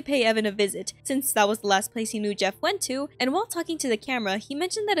finally pay Evan a visit, since that was the last place he knew Jeff went to, and while talking to the camera, he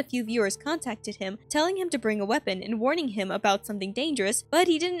mentioned that a few viewers contacted him, telling him to bring a weapon and warning him about something dangerous, but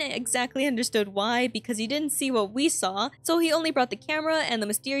he didn't exactly understood why because he didn't see what we saw, so he only brought the camera and the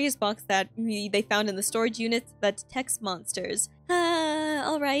mysterious box that they found in the storage units that detects monsters.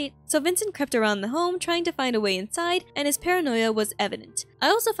 Alright. So Vincent crept around the home trying to find a way inside, and his paranoia was evident. I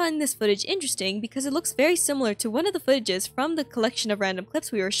also find this footage interesting because it looks very similar to one of the footages from the collection of random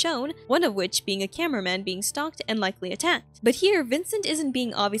clips we were shown, one of which being a cameraman being stalked and likely attacked. But here, Vincent isn't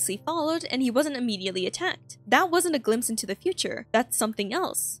being obviously followed and he wasn't immediately attacked. That wasn't a glimpse into the future, that's something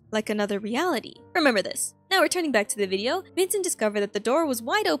else, like another reality. Remember this. Now returning back to the video, Vincent discovered that the door was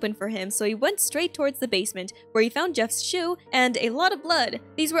wide open for him, so he went straight towards the basement, where he found Jeff's shoe and a lot of blood.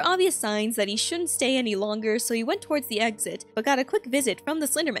 These were obvious signs that he shouldn't stay any longer, so he went towards the exit, but got a quick visit from the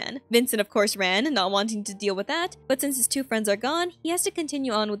Slenderman. Vincent of course ran, not wanting to deal with that, but since his two friends are gone, he has to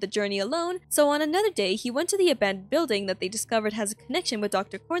continue on with the journey alone, so on another day, he went to the abandoned building that they discovered has a connection with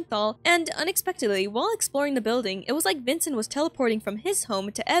Dr. Cornthal, and unexpectedly, while exploring the building, it was like Vincent was teleporting from his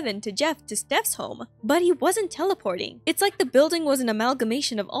home to Evan to Jeff to Steph's home. But he wasn't teleporting. It's like the building was an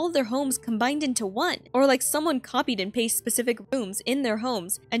amalgamation of all of their homes combined into one, or like someone copied and pasted specific rooms in their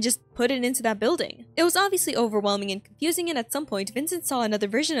homes and just put it into that building. It was obviously overwhelming and confusing, and at some point, Vincent saw another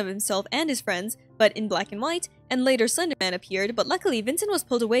version of himself and his friends, but in black and white, and later Slenderman appeared, but luckily Vincent was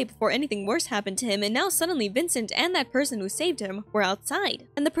pulled away before anything worse happened to him, and now suddenly Vincent and that person who saved him were outside.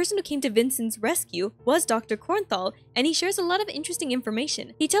 And the person who came to Vincent's rescue was Dr. Cornthal, and he shares a lot of interesting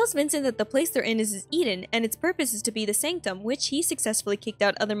information. He tells Vincent that the place they're in is Eden, and its purpose is to be the sanctum, which he successfully kicked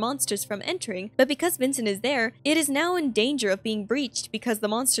out other monsters from entering, but because Vincent is there, it is now in danger of being breached because the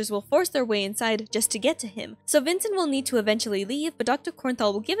monsters will force their way inside just to get to him. So Vincent will need to eventually leave, but Dr.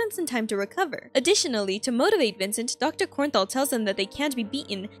 Cornthal will give him some time to recover. Additionally, to motivate Vincent, Dr. Cornthal tells them that they can't be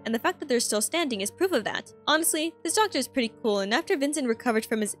beaten, and the fact that they're still standing is proof of that. Honestly, this doctor is pretty cool, and after Vincent recovered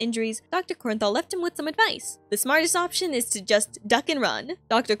from his injuries, Dr. Cornthal left him with some advice. The smartest option is to just duck and run.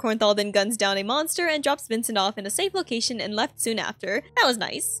 Dr. Cornthal then guns down a monster and drops Vincent off in a safe location and left soon after. That was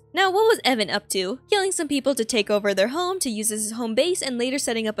nice. Now, what was Evan up to? Killing some people to take over their home to use as his home base, and later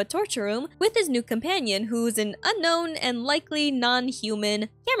setting up a torture room with his new companion, who's an unknown and likely non-human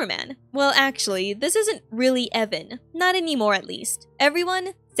cameraman. Well, actually, this isn't really Evan. Not anymore, at least. Everyone,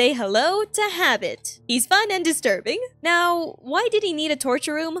 say hello to Habit. He's fun and disturbing. Now, why did he need a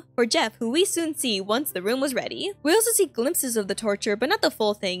torture room? For Jeff, who we soon see once the room was ready. We also see glimpses of the torture, but not the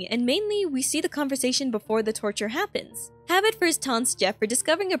full thing, and mainly we see the conversation before the torture happens. Habit first taunts Jeff for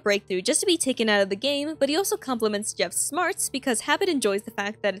discovering a breakthrough just to be taken out of the game, but he also compliments Jeff's smarts because Habit enjoys the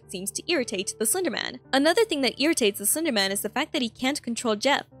fact that it seems to irritate the Slenderman. Another thing that irritates the Slenderman is the fact that he can't control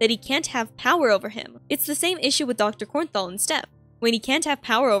Jeff, that he can't have power over him. It's the same issue with Dr. Cornthal and Steph. When he can't have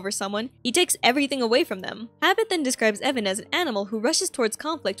power over someone, he takes everything away from them. Habit then describes Evan as an animal who rushes towards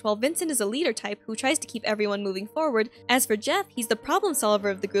conflict, while Vincent is a leader type who tries to keep everyone moving forward. As for Jeff, he's the problem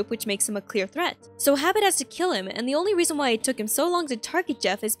solver of the group, which makes him a clear threat. So Habit has to kill him, and the only reason why it took him so long to target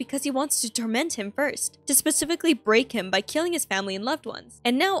Jeff is because he wants to torment him first, to specifically break him by killing his family and loved ones.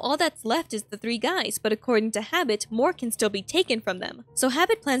 And now all that's left is the three guys, but according to Habit, more can still be taken from them. So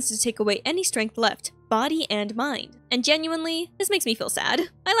Habit plans to take away any strength left, body and mind. And genuinely, this makes me feel sad.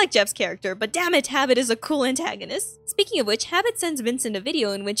 I like Jeff's character, but damn it, Habit is a cool antagonist. Speaking of which, Habit sends Vincent a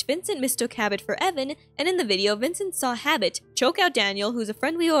video in which Vincent mistook Habit for Evan, and in the video, Vincent saw Habit choke out Daniel, who's a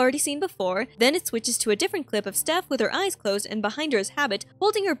friend we've already seen before. Then it switches to a different clip of Steph with her eyes closed, and behind her is Habit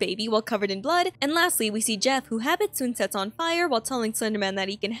holding her baby while covered in blood. And lastly, we see Jeff, who Habit soon sets on fire while telling Slenderman that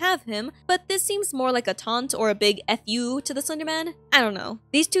he can have him, but this seems more like a taunt or a big FU to the Slenderman. I don't know.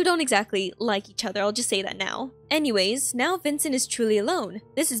 These two don't exactly like each other, I'll just say that now. Anyways, now Vincent is truly alone.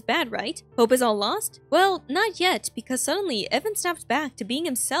 This is bad, right? Hope is all lost? Well, not yet, because suddenly Evan snaps back to being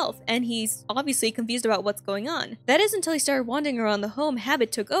himself, and he's obviously confused about what's going on. That is until he started wandering around the home Habit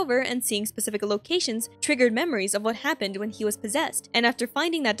took over, and seeing specific locations triggered memories of what happened when he was possessed. And after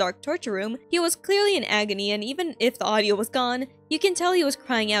finding that dark torture room, he was clearly in agony, and even if the audio was gone, you can tell he was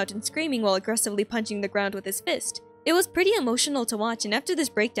crying out and screaming while aggressively punching the ground with his fist. It was pretty emotional to watch, and after this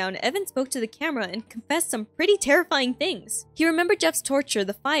breakdown, Evan spoke to the camera and confessed some pretty terrifying things. He remembered Jeff's torture,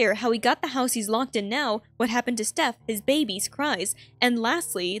 the fire, how he got the house he's locked in now, what happened to Steph, his baby's cries, and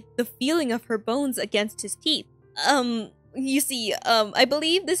lastly, the feeling of her bones against his teeth. You see, I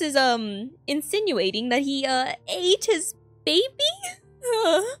believe this is, insinuating that he, ate his baby?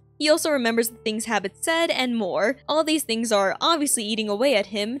 He also remembers the things Habit said and more. All these things are obviously eating away at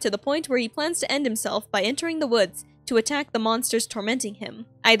him to the point where he plans to end himself by entering the woods to attack the monsters tormenting him.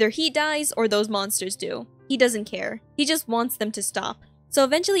 Either he dies or those monsters do. He doesn't care. He just wants them to stop. So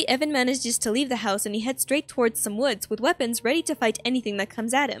eventually Evan manages to leave the house and he heads straight towards some woods with weapons ready to fight anything that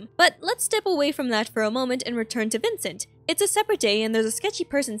comes at him. But let's step away from that for a moment and return to Vincent. It's a separate day and there's a sketchy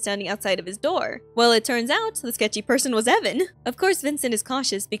person standing outside of his door. Well, it turns out the sketchy person was Evan. Of course, Vincent is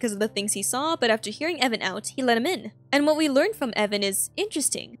cautious because of the things he saw, but after hearing Evan out, he let him in. And what we learned from Evan is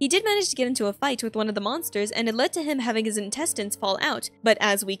interesting. He did manage to get into a fight with one of the monsters and it led to him having his intestines fall out, but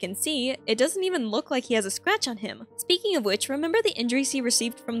as we can see, it doesn't even look like he has a scratch on him. Speaking of which, remember the injuries he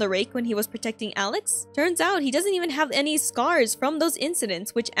received from the rake when he was protecting Alex? Turns out he doesn't even have any scars from those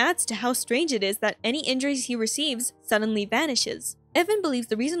incidents, which adds to how strange it is that any injuries he receives suddenly vanishes. Evan believes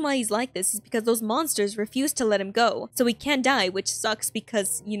the reason why he's like this is because those monsters refuse to let him go, so he can't die, which sucks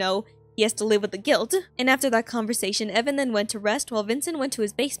because, you know, he has to live with the guilt. And after that conversation, Evan then went to rest while Vincent went to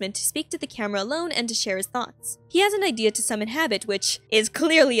his basement to speak to the camera alone and to share his thoughts. He has an idea to summon Habit, which is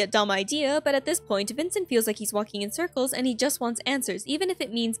clearly a dumb idea, but at this point, Vincent feels like he's walking in circles and he just wants answers, even if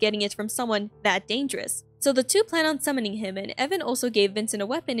it means getting it from someone that dangerous. So the two plan on summoning him, and Evan also gave Vincent a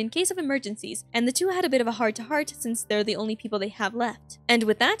weapon in case of emergencies, and the two had a bit of a heart-to-heart since they're the only people they have left. And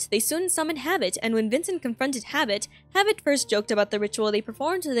with that, they soon summoned Habit, and when Vincent confronted Habit, Habit first joked about the ritual they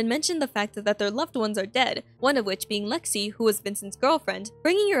performed, and then mentioned the fact that their loved ones are dead, one of which being Lexi, who was Vincent's girlfriend.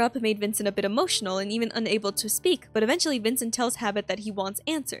 Bringing her up made Vincent a bit emotional and even unable to speak, but eventually Vincent tells Habit that he wants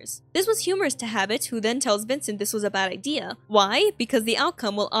answers. This was humorous to Habit, who then tells Vincent this was a bad idea. Why? Because the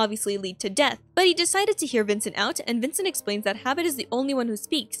outcome will obviously lead to death. But he decided to hear Vincent out, and Vincent explains that Habit is the only one who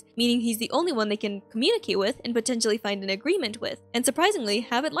speaks, meaning he's the only one they can communicate with and potentially find an agreement with. And surprisingly,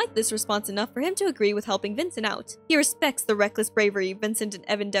 Habit liked this response enough for him to agree with helping Vincent out. He respects the reckless bravery Vincent and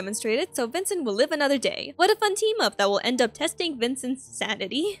Evan demonstrated, so Vincent will live another day. What a fun team-up that will end up testing Vincent's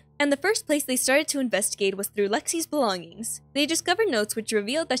sanity. And the first place they started to investigate was through Lexi's belongings. They discovered notes which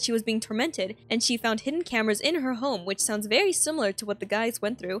revealed that she was being tormented, and she found hidden cameras in her home, which sounds very similar to what the guys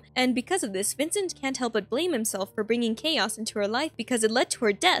went through, and because of this, Vincent can't help but blame himself for bringing chaos into her life because it led to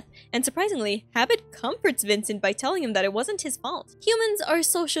her death, and surprisingly, Habit comforts Vincent by telling him that it wasn't his fault. Humans are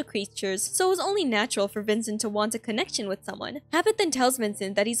social creatures, so it was only natural for Vincent to want a connection with someone. Habit then tells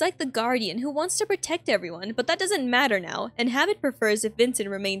Vincent that he's like the guardian who wants to protect everyone, but that doesn't matter now, and Habit prefers if Vincent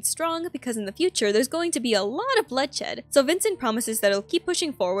remains strong because in the future there's going to be a lot of bloodshed. So Vincent promises that he'll keep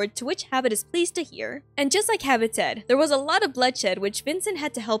pushing forward, to which Habit is pleased to hear. And just like Habit said, there was a lot of bloodshed which Vincent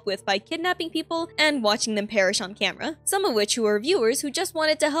had to help with by kidnapping people and watching them perish on camera. Some of which were viewers who just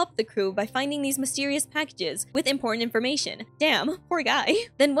wanted to help the crew by finding these mysterious packages with important information. Damn, poor guy.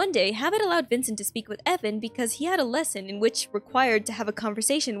 Then one day, Habit allowed Vincent to speak with Evan because he had a lesson in which required to have a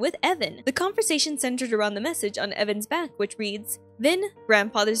conversation with Evan. The conversation centered around the message on Evan's back, which reads, Vin,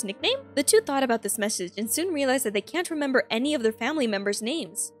 grandfather's nickname? The two thought about this message and soon realized that they can't remember any of their family members'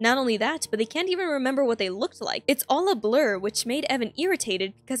 names. Not only that, but they can't even remember what they looked like. It's all a blur, which made Evan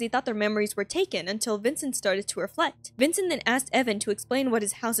irritated because he thought their memories were taken until Vincent started to reflect. Vincent then asked Evan to explain what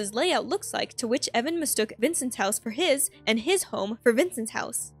his house's layout looks like, to which Evan mistook Vincent's house for his and his home for Vincent's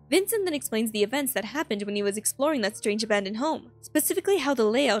house. Vincent then explains the events that happened when he was exploring that strange abandoned home, specifically how the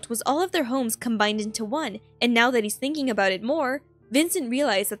layout was all of their homes combined into one, and now that he's thinking about it more, Vincent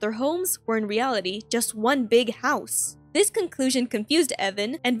realized that their homes were in reality just one big house. This conclusion confused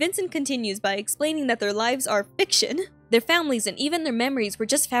Evan, and Vincent continues by explaining that their lives are fiction. Their families and even their memories were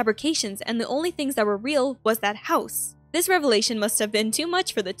just fabrications, and the only things that were real was that house. This revelation must have been too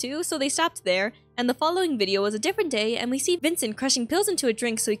much for the two, so they stopped there, and the following video was a different day, and we see Vincent crushing pills into a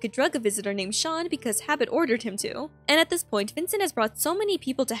drink so he could drug a visitor named Sean because Habit ordered him to. And at this point, Vincent has brought so many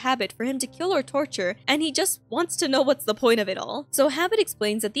people to Habit for him to kill or torture, and he just wants to know what's the point of it all. So Habit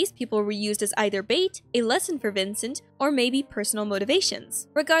explains that these people were used as either bait, a lesson for Vincent, or maybe personal motivations.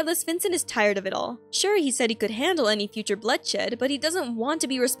 Regardless, Vincent is tired of it all. Sure, he said he could handle any future bloodshed, but he doesn't want to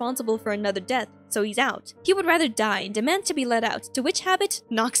be responsible for another death, so he's out. He would rather die and demand to be let out, to which Habit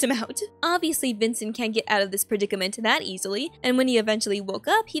knocks him out. Obviously, Vincent can't get out of this predicament that easily, and when he eventually woke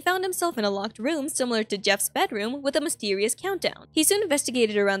up, he found himself in a locked room similar to Jeff's bedroom with a mysterious countdown. He soon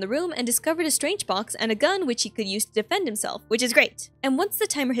investigated around the room and discovered a strange box and a gun which he could use to defend himself, which is great. And once the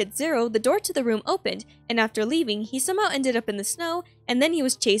timer hit 0, the door to the room opened, and after leaving, he somehow ended up in the snow, and then he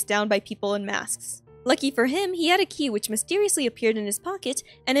was chased down by people in masks. Lucky for him, he had a key which mysteriously appeared in his pocket,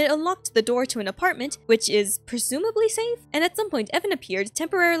 and it unlocked the door to an apartment, which is presumably safe. And at some point, Evan appeared,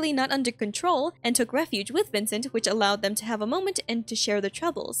 temporarily not under control, and took refuge with Vincent, which allowed them to have a moment and to share their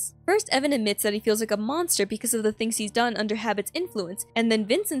troubles. First, Evan admits that he feels like a monster because of the things he's done under Habit's influence, and then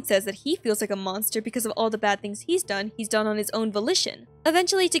Vincent says that he feels like a monster because of all the bad things he's done on his own volition.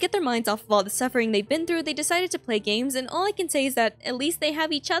 Eventually, to get their minds off of all the suffering they've been through, they decided to play games, and all I can say is that at least they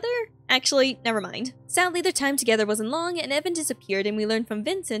have each other? Actually, never mind. Sadly, their time together wasn't long, and Evan disappeared, and we learned from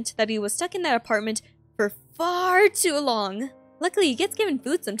Vincent that he was stuck in that apartment for far too long. Luckily, he gets given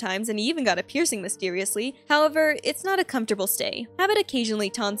food sometimes, and he even got a piercing mysteriously. However, it's not a comfortable stay. Habit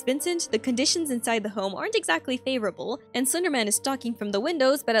occasionally taunts Vincent, the conditions inside the home aren't exactly favorable, and Slenderman is stalking from the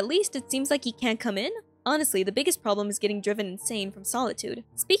windows, but at least it seems like he can't come in. Honestly, the biggest problem is getting driven insane from solitude.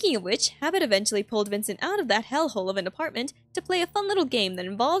 Speaking of which, Habit eventually pulled Vincent out of that hellhole of an apartment to play a fun little game that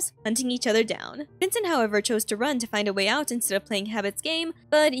involves hunting each other down. Vincent, however, chose to run to find a way out instead of playing Habit's game,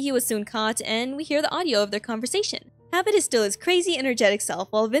 but he was soon caught, and we hear the audio of their conversation. Habit is still his crazy, energetic self,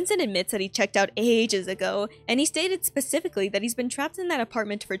 while Vincent admits that he checked out ages ago, and he stated specifically that he's been trapped in that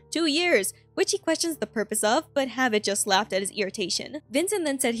apartment for 2 years, which he questions the purpose of, but Habit just laughed at his irritation. Vincent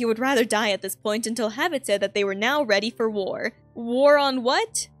then said he would rather die at this point until Habit said that they were now ready for war. War on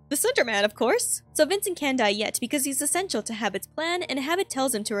what? The Slenderman, of course. So Vincent can't die yet because he's essential to Habit's plan, and Habit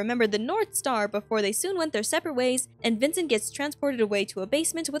tells him to remember the North Star before they soon went their separate ways, and Vincent gets transported away to a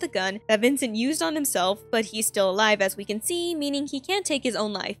basement with a gun that Vincent used on himself, but he's still alive as we can see, meaning he can't take his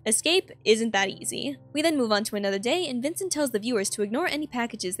own life. Escape isn't that easy. We then move on to another day, and Vincent tells the viewers to ignore any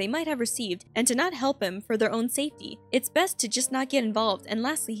packages they might have received and to not help him for their own safety. It's best to just not get involved, and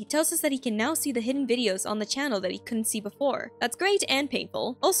lastly, he tells us that he can now see the hidden videos on the channel that he couldn't see before. That's great and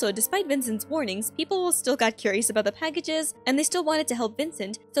painful. Also, despite Vincent's warnings, people still got curious about the packages, and they still wanted to help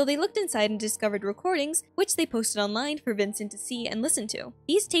Vincent, so they looked inside and discovered recordings, which they posted online for Vincent to see and listen to.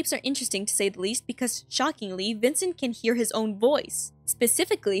 These tapes are interesting to say the least because, shockingly, Vincent can hear his own voice.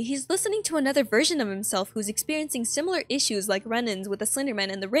 Specifically, he's listening to another version of himself who's experiencing similar issues like run-ins with the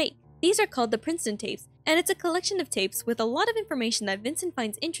Slenderman and the Rake. These are called the Princeton tapes, and it's a collection of tapes with a lot of information that Vincent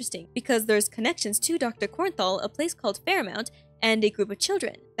finds interesting because there's connections to Dr. Cornthal, a place called Fairmount, and a group of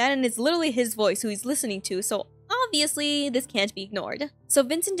children. That and it's literally his voice who he's listening to, so obviously this can't be ignored. So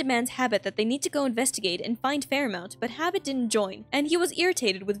Vincent demands Habit that they need to go investigate and find Fairmount, but Habit didn't join, and he was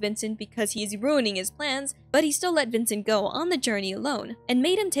irritated with Vincent because he is ruining his plans, but he still let Vincent go on the journey alone, and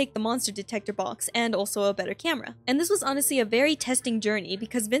made him take the monster detector box and also a better camera. And this was honestly a very testing journey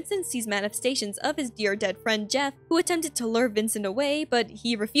because Vincent sees manifestations of his dear dead friend Jeff, who attempted to lure Vincent away, but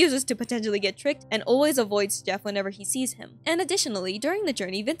he refuses to potentially get tricked and always avoids Jeff whenever he sees him. And additionally, during the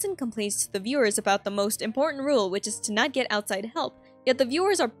journey, Vincent complains to the viewers about the most important rule, which is to not get outside help. Yet the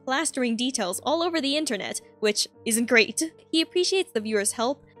viewers are plastering details all over the internet, which isn't great. He appreciates the viewers'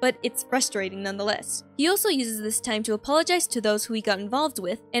 help, but it's frustrating nonetheless. He also uses this time to apologize to those who he got involved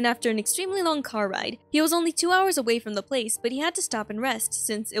with, and after an extremely long car ride, he was only 2 hours away from the place, but he had to stop and rest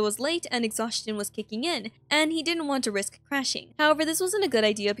since it was late and exhaustion was kicking in, and he didn't want to risk crashing. However, this wasn't a good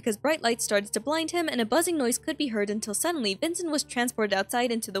idea because bright lights started to blind him and a buzzing noise could be heard until suddenly Vincent was transported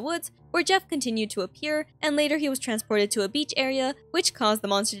outside into the woods, where Jeff continued to appear, and later he was transported to a beach area, which caused the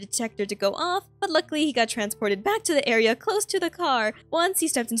monster detector to go off, but luckily he got transported back to the area close to the car once he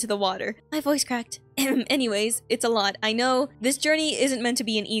stepped into the water. My voice cracked. Anyways, it's a lot. I know this journey isn't meant to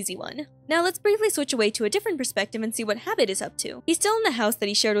be an easy one. Now let's briefly switch away to a different perspective and see what Habit is up to. He's still in the house that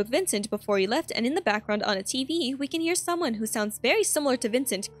he shared with Vincent before he left, and in the background on a TV, we can hear someone who sounds very similar to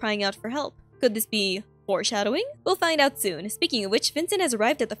Vincent crying out for help. Could this be foreshadowing? We'll find out soon. Speaking of which, Vincent has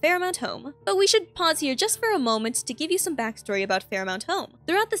arrived at the Fairmount home. But we should pause here just for a moment to give you some backstory about Fairmount home.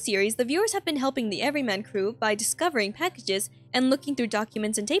 Throughout the series, the viewers have been helping the Everyman crew by discovering packages and looking through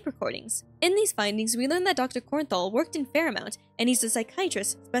documents and tape recordings. In these findings, we learn that Dr. Cornthal worked in Fairmount, and he's a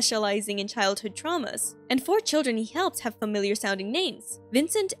psychiatrist specializing in childhood traumas. And 4 children he helped have familiar-sounding names: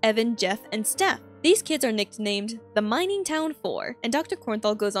 Vincent, Evan, Jeff, and Steph. These kids are nicknamed the Mining Town 4, and Dr.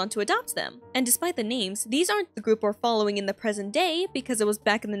 Cornthal goes on to adopt them. And despite the names, these aren't the group we're following in the present day because it was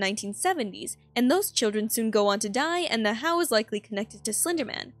back in the 1970s, and those children soon go on to die, and the how is likely connected to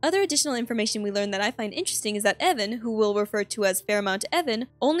Slenderman. Other additional information we learn that I find interesting is that Evan, who we'll refer to as Fairmount Evan,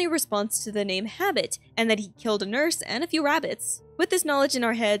 only responds to the name Habit, and that he killed a nurse and a few rabbits. With this knowledge in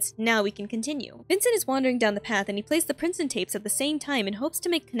our heads, now we can continue. Vincent is wandering down the path and he plays the Princeton tapes at the same time in hopes to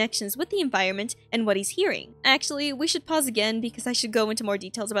make connections with the environment and what he's hearing. Actually, we should pause again because I should go into more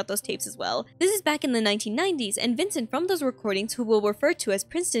details about those tapes as well. This is back in the 1990s, and Vincent from those recordings, who we'll refer to as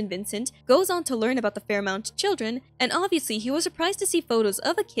Princeton Vincent, goes on to learn about the Fairmount children, and obviously he was surprised to see photos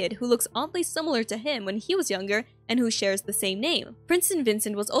of a kid who looks oddly similar to him when he was younger and who shares the same name. Princeton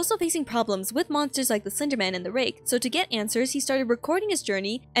Vincent was also facing problems with monsters like the Slenderman and the Rake, so to get answers, he started recording his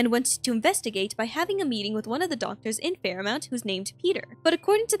journey and went to investigate by having a meeting with one of the doctors in Fairmount who's named Peter. But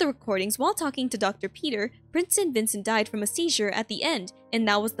according to the recordings, while talking to Dr. Peter, Princeton Vincent died from a seizure at the end, and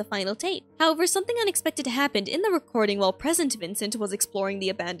that was the final tape. However, something unexpected happened in the recording while present Vincent was exploring the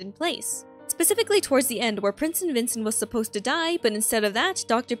abandoned place. Specifically towards the end, where Princeton Vincent was supposed to die, but instead of that,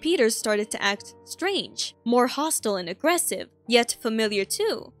 Dr. Peters started to act strange, more hostile and aggressive, yet familiar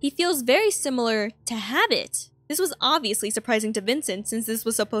too. He feels very similar to Habit. This was obviously surprising to Vincent since this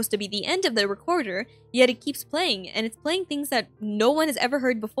was supposed to be the end of the recorder, yet it keeps playing, and it's playing things that no one has ever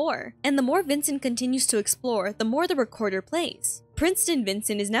heard before. And the more Vincent continues to explore, the more the recorder plays. Princeton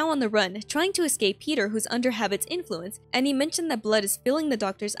Vincent is now on the run, trying to escape Peter, who's under Habit's influence, and he mentioned that blood is filling the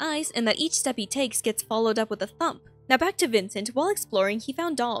doctor's eyes and that each step he takes gets followed up with a thump. Now back to Vincent. While exploring, he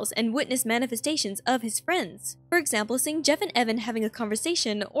found dolls and witnessed manifestations of his friends. For example, seeing Jeff and Evan having a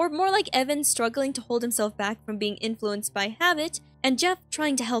conversation, or more like Evan struggling to hold himself back from being influenced by habit, and Jeff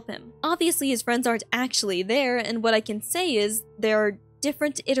trying to help him. Obviously, his friends aren't actually there, and what I can say is there are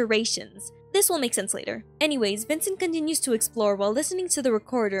different iterations. This will make sense later. Anyways, Vincent continues to explore while listening to the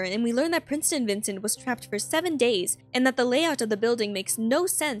recorder, and we learn that Princeton Vincent was trapped for 7 days, and that the layout of the building makes no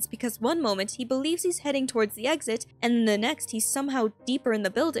sense because one moment he believes he's heading towards the exit, and then the next he's somehow deeper in the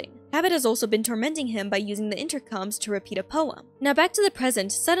building. Habit has also been tormenting him by using the intercoms to repeat a poem. Now back to the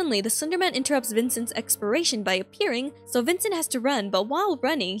present, suddenly the Slenderman interrupts Vincent's exploration by appearing, so Vincent has to run, but while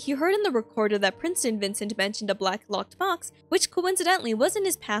running, he heard in the recorder that Princeton Vincent mentioned a black locked box, which coincidentally was in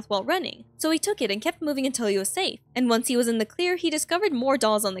his path while running. So he took it and kept moving until he was safe, and once he was in the clear, he discovered more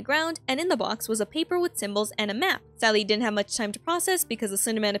dolls on the ground, and in the box was a paper with symbols and a map. Sadly, he didn't have much time to process because the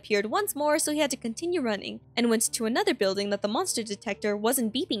Slenderman appeared once more, so he had to continue running, and went to another building that the monster detector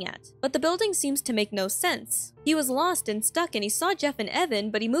wasn't beeping at. But the building seems to make no sense. He was lost and stuck, and he saw Jeff and Evan,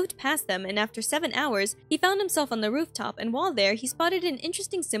 but he moved past them, and after 7 hours, he found himself on the rooftop, and while there, he spotted an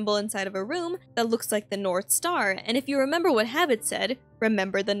interesting symbol inside of a room that looks like the North Star, and if you remember what Habit said,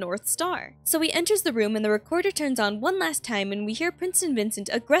 remember the North Star. So he enters the room and the recorder turns on one last time and we hear Princeton Vincent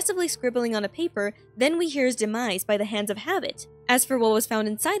aggressively scribbling on a paper, then we hear his demise by the hands of Habit. As for what was found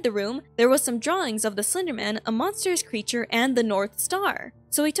inside the room, there was some drawings of the Slenderman, a monstrous creature, and the North Star.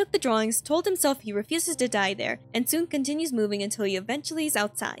 So he took the drawings, told himself he refuses to die there, and soon continues moving until he eventually is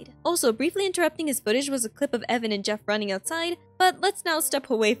outside. Also, briefly interrupting his footage was a clip of Evan and Jeff running outside, but let's now step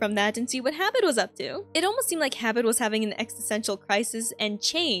away from that and see what Habit was up to. It almost seemed like Habit was having an existential crisis, and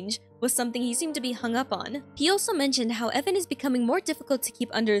change was something he seemed to be hung up on. He also mentioned how Evan is becoming more difficult to keep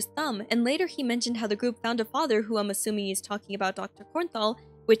under his thumb, and later he mentioned how the group found a father who I'm assuming he's talking about Dr. Kornthal,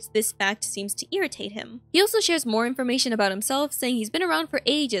 which this fact seems to irritate him. He also shares more information about himself, saying he's been around for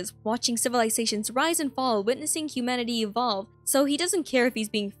ages, watching civilizations rise and fall, witnessing humanity evolve, so he doesn't care if he's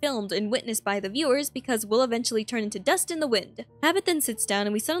being filmed and witnessed by the viewers because we'll eventually turn into dust in the wind. Habit then sits down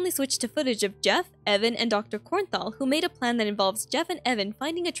and we suddenly switch to footage of Jeff, Evan, and Dr. Kornthal, who made a plan that involves Jeff and Evan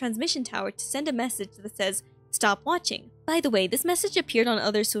finding a transmission tower to send a message that says, "Stop watching." By the way, this message appeared on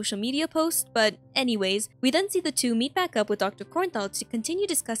other social media posts, but anyways, we then see the two meet back up with Dr. Kornthal to continue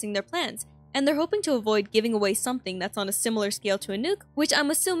discussing their plans, and they're hoping to avoid giving away something that's on a similar scale to a nuke, which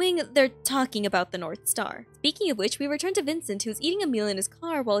I'm assuming they're talking about the North Star. Speaking of which, we return to Vincent, who's eating a meal in his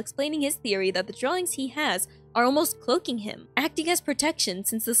car while explaining his theory that the drawings he has are almost cloaking him, acting as protection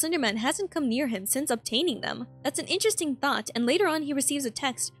since the Slenderman hasn't come near him since obtaining them. That's an interesting thought, and later on he receives a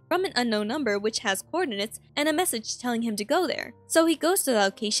text from an unknown number which has coordinates and a message telling him to go there. So he goes to the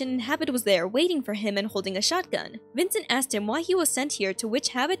location and Habit was there waiting for him and holding a shotgun. Vincent asked him why he was sent here, to which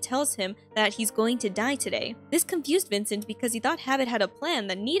Habit tells him that he's going to die today. This confused Vincent because he thought Habit had a plan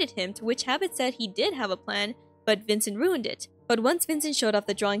that needed him, to which Habit said he did have a plan, but Vincent ruined it. But once Vincent showed off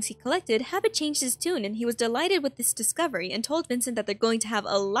the drawings he collected, Habit changed his tune and he was delighted with this discovery and told Vincent that they're going to have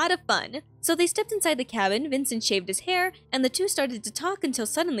a lot of fun. So they stepped inside the cabin, Vincent shaved his hair, and the two started to talk until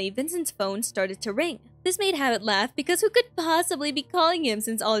suddenly Vincent's phone started to ring. This made Habit laugh because who could possibly be calling him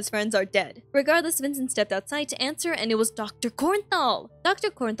since all his friends are dead? Regardless, Vincent stepped outside to answer and it was Dr. Kornthal! Dr.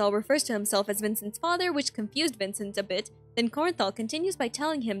 Kornthal refers to himself as Vincent's father, which confused Vincent a bit. Then Kornthal continues by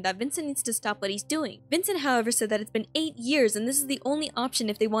telling him that Vincent needs to stop what he's doing. Vincent, however, said that it's been 8 years and this is the only option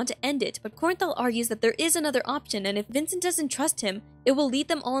if they want to end it, but Kornthal argues that there is another option and if Vincent doesn't trust him, it will lead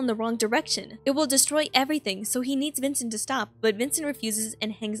them all in the wrong direction. It will destroy everything, so he needs Vincent to stop, but Vincent refuses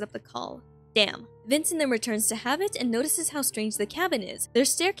and hangs up the call. Damn. Vincent then returns to Habit and notices how strange the cabin is.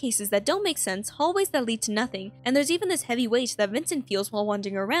 There's staircases that don't make sense, hallways that lead to nothing, and there's even this heavy weight that Vincent feels while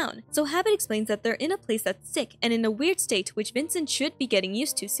wandering around. So Habit explains that they're in a place that's sick and in a weird state which Vincent should be getting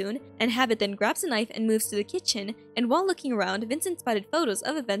used to soon, and Habit then grabs a knife and moves to the kitchen, and while looking around, Vincent spotted photos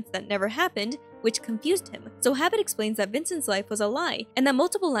of events that never happened, which confused him. So Habit explains that Vincent's life was a lie, and that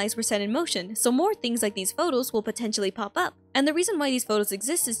multiple lies were set in motion, so more things like these photos will potentially pop up. And the reason why these photos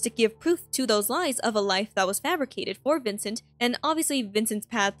exist is to give proof to those lies of a life that was fabricated for Vincent, and obviously Vincent's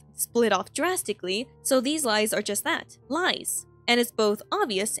path split off drastically, so these lies are just that, lies. And it's both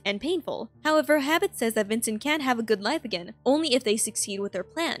obvious and painful. However, Habit says that Vincent can have a good life again, only if they succeed with their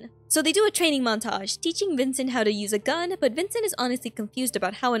plan. So they do a training montage, teaching Vincent how to use a gun, but Vincent is honestly confused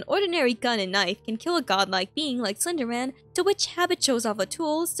about how an ordinary gun and knife can kill a godlike being like Slenderman, to which Habit shows off a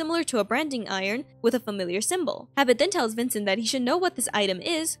tool similar to a branding iron with a familiar symbol. Habit then tells Vincent that he should know what this item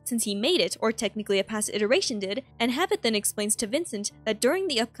is, since he made it, or technically a past iteration did, and Habit then explains to Vincent that during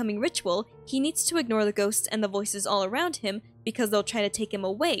the upcoming ritual, he needs to ignore the ghosts and the voices all around him because they'll try to take him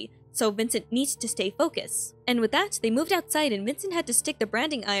away, so Vincent needs to stay focused. And with that, they moved outside and Vincent had to stick the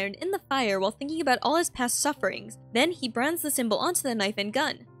branding iron in the fire while thinking about all his past sufferings. Then he brands the symbol onto the knife and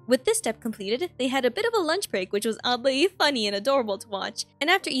gun. With this step completed, they had a bit of a lunch break, which was oddly funny and adorable to watch. And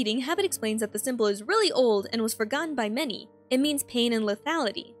after eating, Habit explains that the symbol is really old and was forgotten by many. It means pain and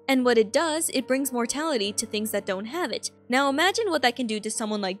lethality. And what it does, it brings mortality to things that don't have it. Now imagine what that can do to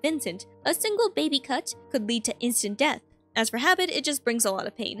someone like Vincent. A single baby cut could lead to instant death. As for Habit, it just brings a lot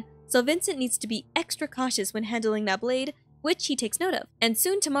of pain. So Vincent needs to be extra cautious when handling that blade, which he takes note of. And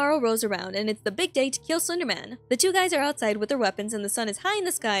soon tomorrow rolls around and it's the big day to kill Slenderman. The two guys are outside with their weapons and the sun is high in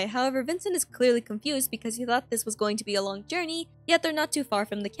the sky. However, Vincent is clearly confused because he thought this was going to be a long journey, yet they're not too far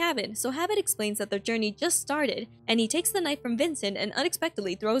from the cabin. So Habit explains that their journey just started and he takes the knife from Vincent and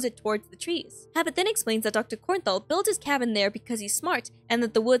unexpectedly throws it towards the trees. Habit then explains that Dr. Kornthal built his cabin there because he's smart and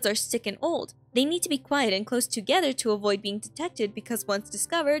that the woods are sick and old. They need to be quiet and close together to avoid being detected because once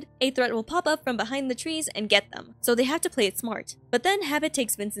discovered, a threat will pop up from behind the trees and get them. So they have to play it smart. But then Habit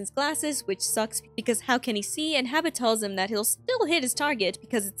takes Vincent's glasses, which sucks because how can he see, and Habit tells him that he'll still hit his target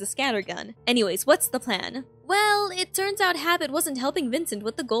because it's a scattergun. Anyways, what's the plan? Well, it turns out Habit wasn't helping Vincent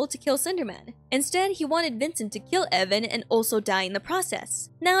with the goal to kill Slenderman. Instead, he wanted Vincent to kill Evan and also die in the process.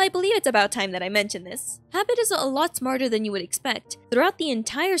 Now, I believe it's about time that I mention this. Habit is a lot smarter than you would expect. Throughout the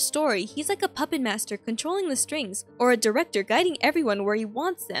entire story, he's like a puppet master controlling the strings, or a director guiding everyone where he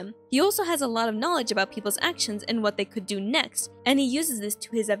wants them. He also has a lot of knowledge about people's actions and what they could do next, and he uses this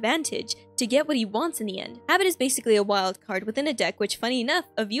to his advantage to get what he wants in the end. Habit is basically a wild card within a deck, which, funny enough,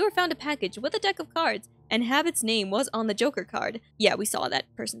 a viewer found a package with a deck of cards, and Habit's name was on the Joker card. Yeah, we saw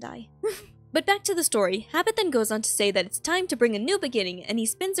that person die. But back to the story, Habit then goes on to say that it's time to bring a new beginning, and he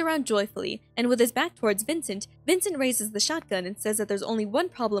spins around joyfully, and with his back towards Vincent, Vincent raises the shotgun and says that there's only one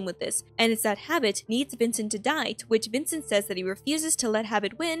problem with this, and it's that Habit needs Vincent to die, to which Vincent says that he refuses to let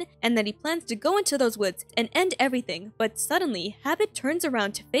Habit win, and that he plans to go into those woods and end everything. But suddenly, Habit turns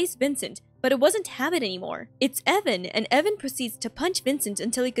around to face Vincent, but it wasn't Habit anymore. It's Evan, and Evan proceeds to punch Vincent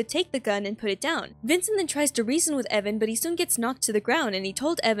until he could take the gun and put it down. Vincent then tries to reason with Evan, but he soon gets knocked to the ground, and he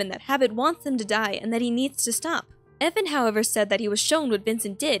told Evan that Habit wants him to die and that he needs to stop. Evan, however, said that he was shown what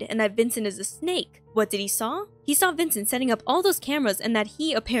Vincent did and that Vincent is a snake. What did he saw? He saw Vincent setting up all those cameras and that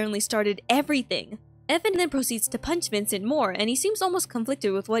he apparently started everything. Evan then proceeds to punch Vincent more, and he seems almost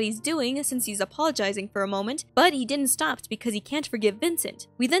conflicted with what he's doing since he's apologizing for a moment, but he didn't stop because he can't forgive Vincent.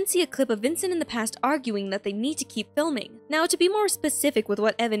 We then see a clip of Vincent in the past arguing that they need to keep filming. Now, to be more specific with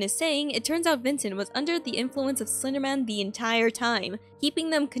what Evan is saying, it turns out Vincent was under the influence of Slenderman the entire time, keeping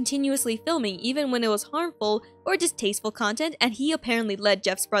them continuously filming even when it was harmful or distasteful content, and he apparently led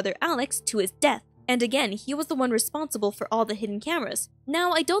Jeff's brother Alex to his death. And again, he was the one responsible for all the hidden cameras.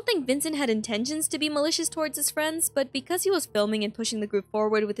 Now, I don't think Vincent had intentions to be malicious towards his friends, but because he was filming and pushing the group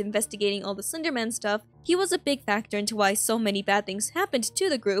forward with investigating all the Slenderman stuff, he was a big factor into why so many bad things happened to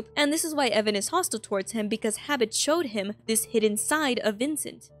the group, and this is why Evan is hostile towards him, because Habit showed him this hidden side of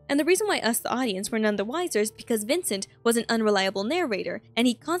Vincent. And the reason why us, the audience, were none the wiser is because Vincent was an unreliable narrator, and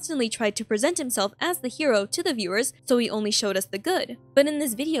he constantly tried to present himself as the hero to the viewers, so he only showed us the good. But in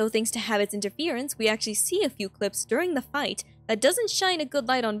this video, thanks to Habit's interference, we actually see a few clips during the fight that doesn't shine a good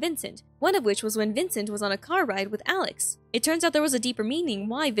light on Vincent, one of which was when Vincent was on a car ride with Alex. It turns out there was a deeper meaning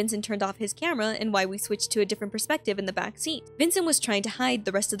why Vincent turned off his camera and why we switched to a different perspective in the back seat. Vincent was trying to hide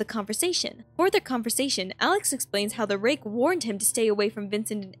the rest of the conversation. For their conversation, Alex explains how the rake warned him to stay away from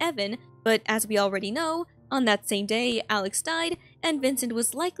Vincent and Evan, but as we already know, on that same day, Alex died, and Vincent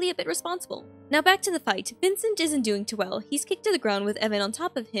was likely a bit responsible. Now back to the fight. Vincent isn't doing too well. He's kicked to the ground with Evan on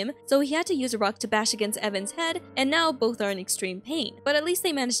top of him, so he had to use a rock to bash against Evan's head, and now both are in extreme pain. But at least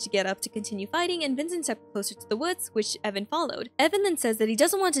they managed to get up to continue fighting, and Vincent stepped closer to the woods, which Evan followed. Evan then says that he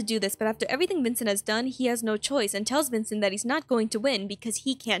doesn't want to do this, but after everything Vincent has done, he has no choice, and tells Vincent that he's not going to win because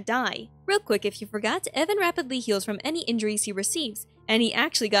he can't die. Real quick, if you forgot, Evan rapidly heals from any injuries he receives, and he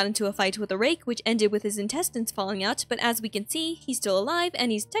actually got into a fight with a rake, which ended with his intestines falling out, but as we can see, he's still alive,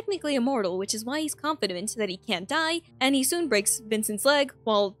 and he's technically immortal, which is why he's confident that he can't die, and he soon breaks Vincent's leg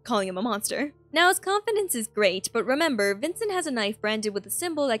while calling him a monster. Now, his confidence is great, but remember, Vincent has a knife branded with a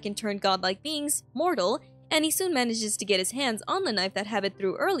symbol that can turn godlike beings mortal, and he soon manages to get his hands on the knife that Habit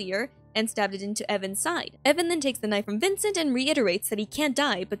threw earlier, and stabbed it into Evan's side. Evan then takes the knife from Vincent and reiterates that he can't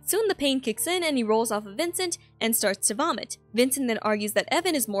die, but soon the pain kicks in and he rolls off of Vincent, and starts to vomit. Vincent then argues that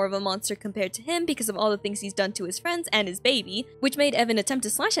Evan is more of a monster compared to him because of all the things he's done to his friends and his baby, which made Evan attempt to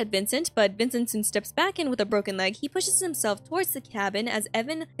slash at Vincent, but Vincent soon steps back in with a broken leg. He pushes himself towards the cabin as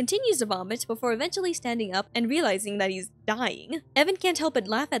Evan continues to vomit before eventually standing up and realizing that he's dying. Evan can't help but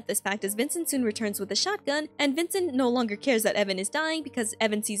laugh at this fact as Vincent soon returns with a shotgun, and Vincent no longer cares that Evan is dying because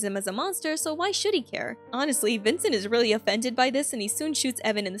Evan sees him as a monster, so why should he care? Honestly, Vincent is really offended by this and he soon shoots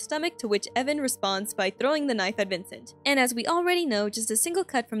Evan in the stomach, to which Evan responds by throwing the knife at Vincent. And as we already know, just a single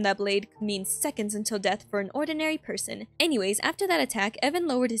cut from that blade could mean seconds until death for an ordinary person. Anyways, after that attack, Evan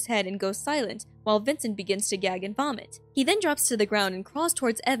lowered his head and goes silent, while Vincent begins to gag and vomit. He then drops to the ground and crawls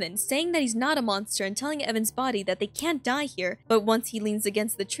towards Evan, saying that he's not a monster and telling Evan's body that they can't die here, but once he leans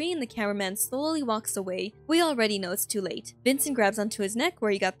against the tree and the cameraman slowly walks away, we already know it's too late. Vincent grabs onto his neck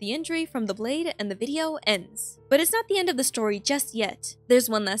where he got the injury from the blade and the video ends. But it's not the end of the story just yet. There's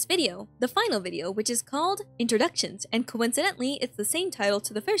one last video, the final video, which is called Introductions, and coincidentally, it's the same title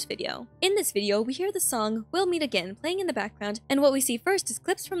to the first video. In this video, we hear the song We'll Meet Again playing in the background, and what we see first is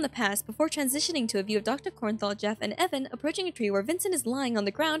clips from the past before transitioning to a view of Dr. Cornthal, Jeff, and Evan approaching a tree where Vincent is lying on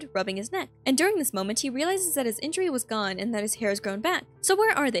the ground, rubbing his neck. And during this moment, he realizes that his injury was gone and that his hair has grown back. So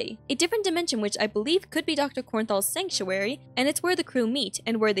where are they? A different dimension which I believe could be Dr. Cornthal's sanctuary, and it's where the crew meet,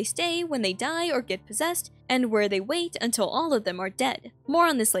 and where they stay when they die or get possessed, and where they wait until all of them are dead. More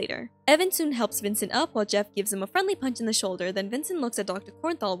on this later. Evan soon helps Vincent up while Jeff gives him a friendly punch in the shoulder, then Vincent looks at Dr.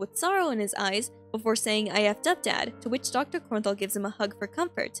 Cornthal with sorrow in his eyes before saying, "I effed up, Dad," to which Dr. Cornthal gives him a hug for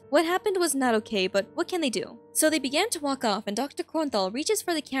comfort. What happened was not okay, but what can they do? So they began to walk off and Dr. Cornthal reaches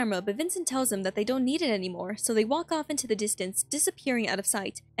for the camera, but Vincent tells him that they don't need it anymore, so they walk off into the distance, disappearing out of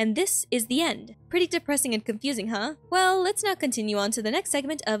sight. And this is the end. Pretty depressing and confusing, huh? Well, let's now continue on to the next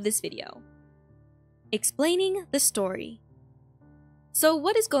segment of this video. Explaining the story. So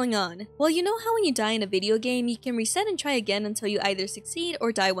what is going on? Well, you know how when you die in a video game, you can reset and try again until you either succeed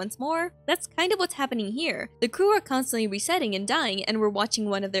or die once more? That's kind of what's happening here. The crew are constantly resetting and dying, and we're watching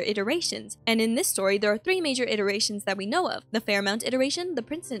one of their iterations. And in this story, there are 3 major iterations that we know of: the Fairmount iteration, the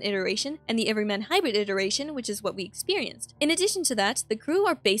Princeton iteration, and the EverymanHYBRID iteration, which is what we experienced. In addition to that, the crew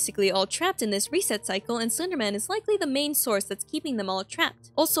are basically all trapped in this reset cycle, and Slenderman is likely the main source that's keeping them all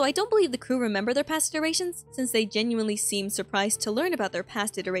trapped. Also, I don't believe the crew remember their past iterations, since they genuinely seem surprised to learn about their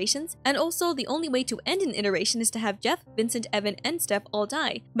past iterations, and also the only way to end an iteration is to have Jeff, Vincent, Evan, and Steph all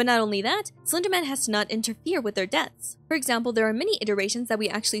die. But not only that, Slenderman has to not interfere with their deaths. For example, there are many iterations that we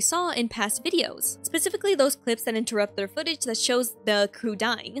actually saw in past videos, specifically those clips that interrupt their footage that shows the crew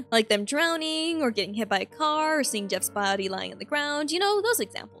dying, like them drowning, or getting hit by a car, or seeing Jeff's body lying on the ground, you know, those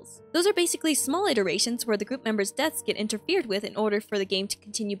examples. Those are basically small iterations where the group members' deaths get interfered with in order for the game to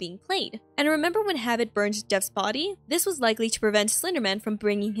continue being played. And remember when Habit burned Jeff's body? This was likely to prevent Slenderman from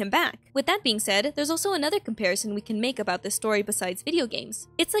bringing him back. With that being said, there's also another comparison we can make about this story besides video games.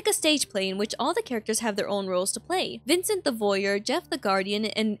 It's like a stage play in which all the characters have their own roles to play. Vincent the voyeur, Jeff the guardian,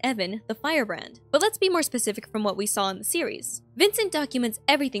 and Evan the firebrand. But let's be more specific from what we saw in the series. Vincent documents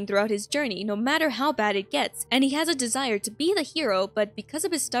everything throughout his journey, no matter how bad it gets, and he has a desire to be the hero, but because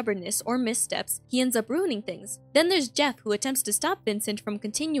of his stubbornness or missteps, he ends up ruining things. Then there's Jeff, who attempts to stop Vincent from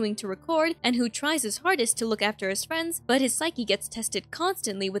continuing to record, and who tries his hardest to look after his friends, but his psyche gets tested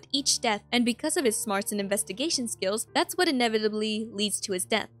constantly with each death, and because of his smarts and investigation skills, that's what inevitably leads to his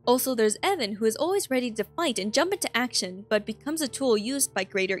death. Also, there's Evan, who is always ready to fight and jump into action, but becomes a tool used by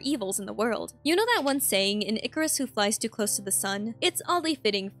greater evils in the world. You know that one saying, "An Icarus who flies too close to the sun"? It's oddly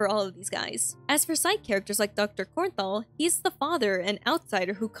fitting for all of these guys. As for side characters like Dr. Cornthal, he's the father and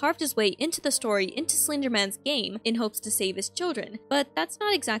outsider who carved his way into the story into Slenderman's game in hopes to save his children, but that's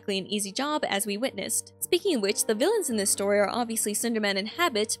not exactly an easy job, as we witnessed. Speaking of which, the villains in this story are obviously Slenderman and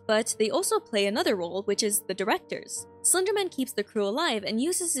Habit, but they also play another role, which is the directors. Slenderman keeps the crew alive and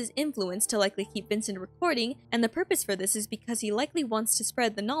uses his influence to likely keep Vincent recording, and the purpose for this is because he likely wants to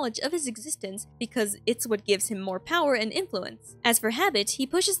spread the knowledge of his existence because it's what gives him more power and influence. As for Habit, he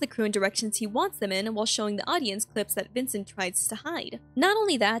pushes the crew in directions he wants them in while showing the audience clips that Vincent tries to hide. Not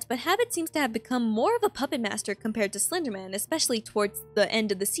only that, but Habit seems to have become more of a puppet master compared to Slenderman, especially towards the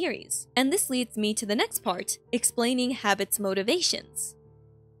end of the series. And this leads me to the next part, explaining Habit's motivations.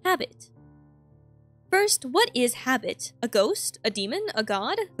 Habit. First, what is Habit? A ghost? A demon? A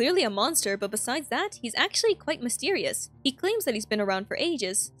god? Clearly a monster, but besides that, he's actually quite mysterious. He claims that he's been around for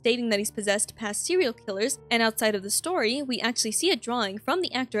ages, stating that he's possessed past serial killers, and outside of the story, we actually see a drawing from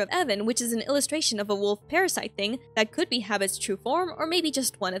the actor of Evan, which is an illustration of a wolf parasite thing that could be Habit's true form, or maybe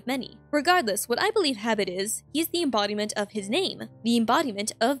just one of many. Regardless, what I believe Habit is, he's the embodiment of his name, the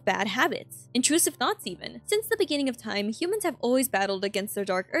embodiment of bad habits, intrusive thoughts even. Since the beginning of time, humans have always battled against their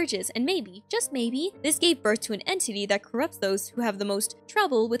dark urges, and maybe, just maybe, This gave birth to an entity that corrupts those who have the most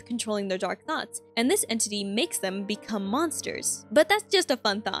trouble with controlling their dark thoughts, and this entity makes them become monsters. But that's just a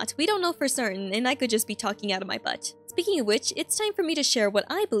fun thought. We don't know for certain, and I could just be talking out of my butt. Speaking of which, it's time for me to share what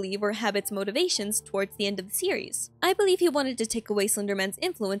I believe were Habit's motivations towards the end of the series. I believe he wanted to take away Slenderman's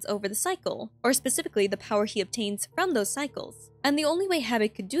influence over the cycle, or specifically the power he obtains from those cycles. And the only way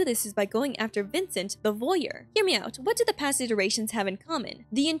Habit could do this is by going after Vincent, the voyeur. Hear me out, what do the past iterations have in common?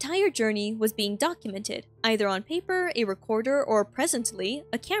 The entire journey was being documented, either on paper, a recorder, or presently,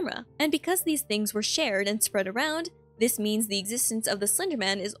 a camera. And because these things were shared and spread around, this means the existence of the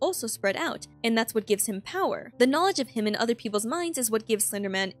Slenderman is also spread out, and that's what gives him power. The knowledge of him in other people's minds is what gives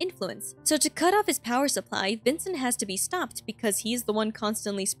Slenderman influence. So to cut off his power supply, Vincent has to be stopped because he's the one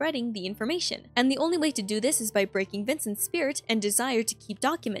constantly spreading the information. And the only way to do this is by breaking Vincent's spirit and desire to keep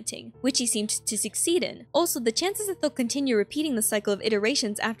documenting, which he seemed to succeed in. Also, the chances that they'll continue repeating the cycle of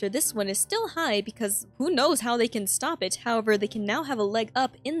iterations after this one is still high because who knows how they can stop it. However, they can now have a leg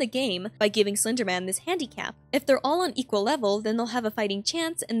up in the game by giving Slenderman this handicap. If they're all on equal level, then they'll have a fighting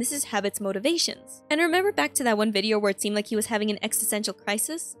chance, and this is Habit's motivations. And remember back to that one video where it seemed like he was having an existential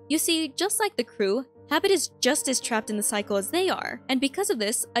crisis? You see, just like the crew, Habit is just as trapped in the cycle as they are, and because of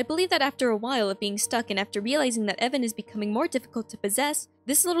this, I believe that after a while of being stuck and after realizing that Evan is becoming more difficult to possess,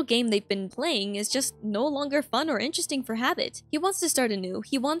 this little game they've been playing is just no longer fun or interesting for Habit. He wants to start anew,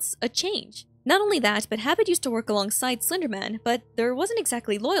 he wants a change. Not only that, but Habit used to work alongside Slenderman, but there wasn't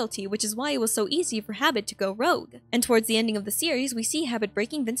exactly loyalty, which is why it was so easy for Habit to go rogue. And towards the ending of the series, we see Habit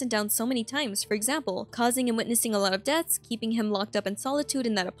breaking Vincent down so many times, for example, causing and witnessing a lot of deaths, keeping him locked up in solitude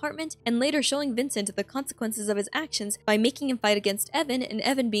in that apartment, and later showing Vincent the consequences of his actions by making him fight against Evan, and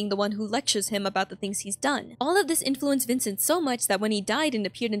Evan being the one who lectures him about the things he's done. All of this influenced Vincent so much that when he died and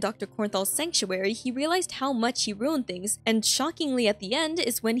appeared in Dr. Cornthal's sanctuary, he realized how much he ruined things, and shockingly at the end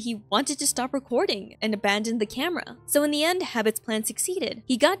is when he wanted to stop recording and abandoned the camera. So in the end, Habit's plan succeeded.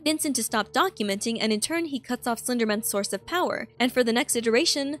 He got Vincent to stop documenting, and in turn he cuts off Slenderman's source of power, and for the next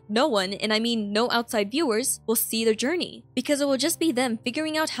iteration, no one, and I mean no outside viewers, will see their journey, because it will just be them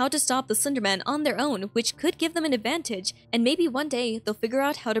figuring out how to stop the Slenderman on their own, which could give them an advantage, and maybe one day they'll figure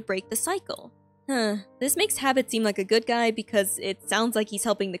out how to break the cycle. This makes Habit seem like a good guy because it sounds like he's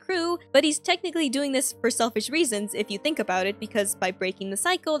helping the crew, but he's technically doing this for selfish reasons if you think about it, because by breaking the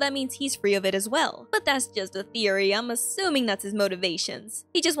cycle, that means he's free of it as well. But that's just a theory, I'm assuming that's his motivations.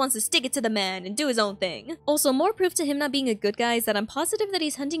 He just wants to stick it to the man and do his own thing. Also, more proof to him not being a good guy is that I'm positive that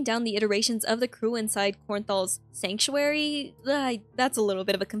he's hunting down the iterations of the crew inside Cornthal's sanctuary. That's a little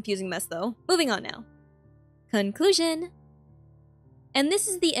bit of a confusing mess though. Moving on now. Conclusion. And this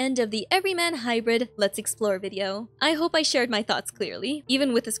is the end of the Everyman Hybrid Let's Explore video. I hope I shared my thoughts clearly.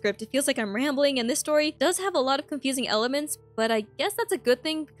 Even with the script, it feels like I'm rambling, and this story does have a lot of confusing elements, but I guess that's a good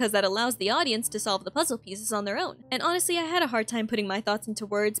thing because that allows the audience to solve the puzzle pieces on their own. And honestly, I had a hard time putting my thoughts into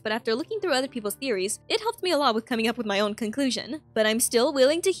words, but after looking through other people's theories, it helped me a lot with coming up with my own conclusion. But I'm still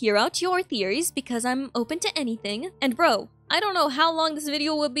willing to hear out your theories because I'm open to anything. And bro, I don't know how long this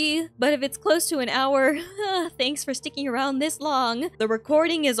video will be, but if it's close to an hour, thanks for sticking around this long. The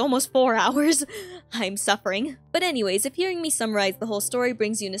recording is almost 4 hours. I'm suffering. But anyways, if hearing me summarize the whole story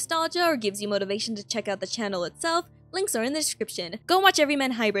brings you nostalgia or gives you motivation to check out the channel itself, links are in the description. Go watch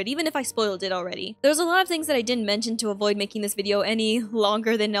Everyman Hybrid, even if I spoiled it already. There's a lot of things that I didn't mention to avoid making this video any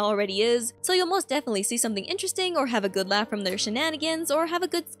longer than it already is, so you'll most definitely see something interesting or have a good laugh from their shenanigans or have a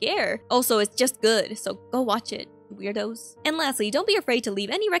good scare. Also, it's just good, so go watch it, weirdos. And lastly, don't be afraid to leave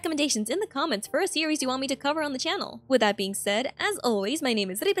any recommendations in the comments for a series you want me to cover on the channel. With that being said, as always, my name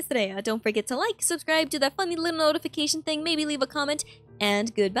is Estrella. Don't forget to like, subscribe, do that funny little notification thing, maybe leave a comment,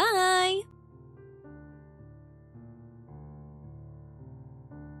 and goodbye!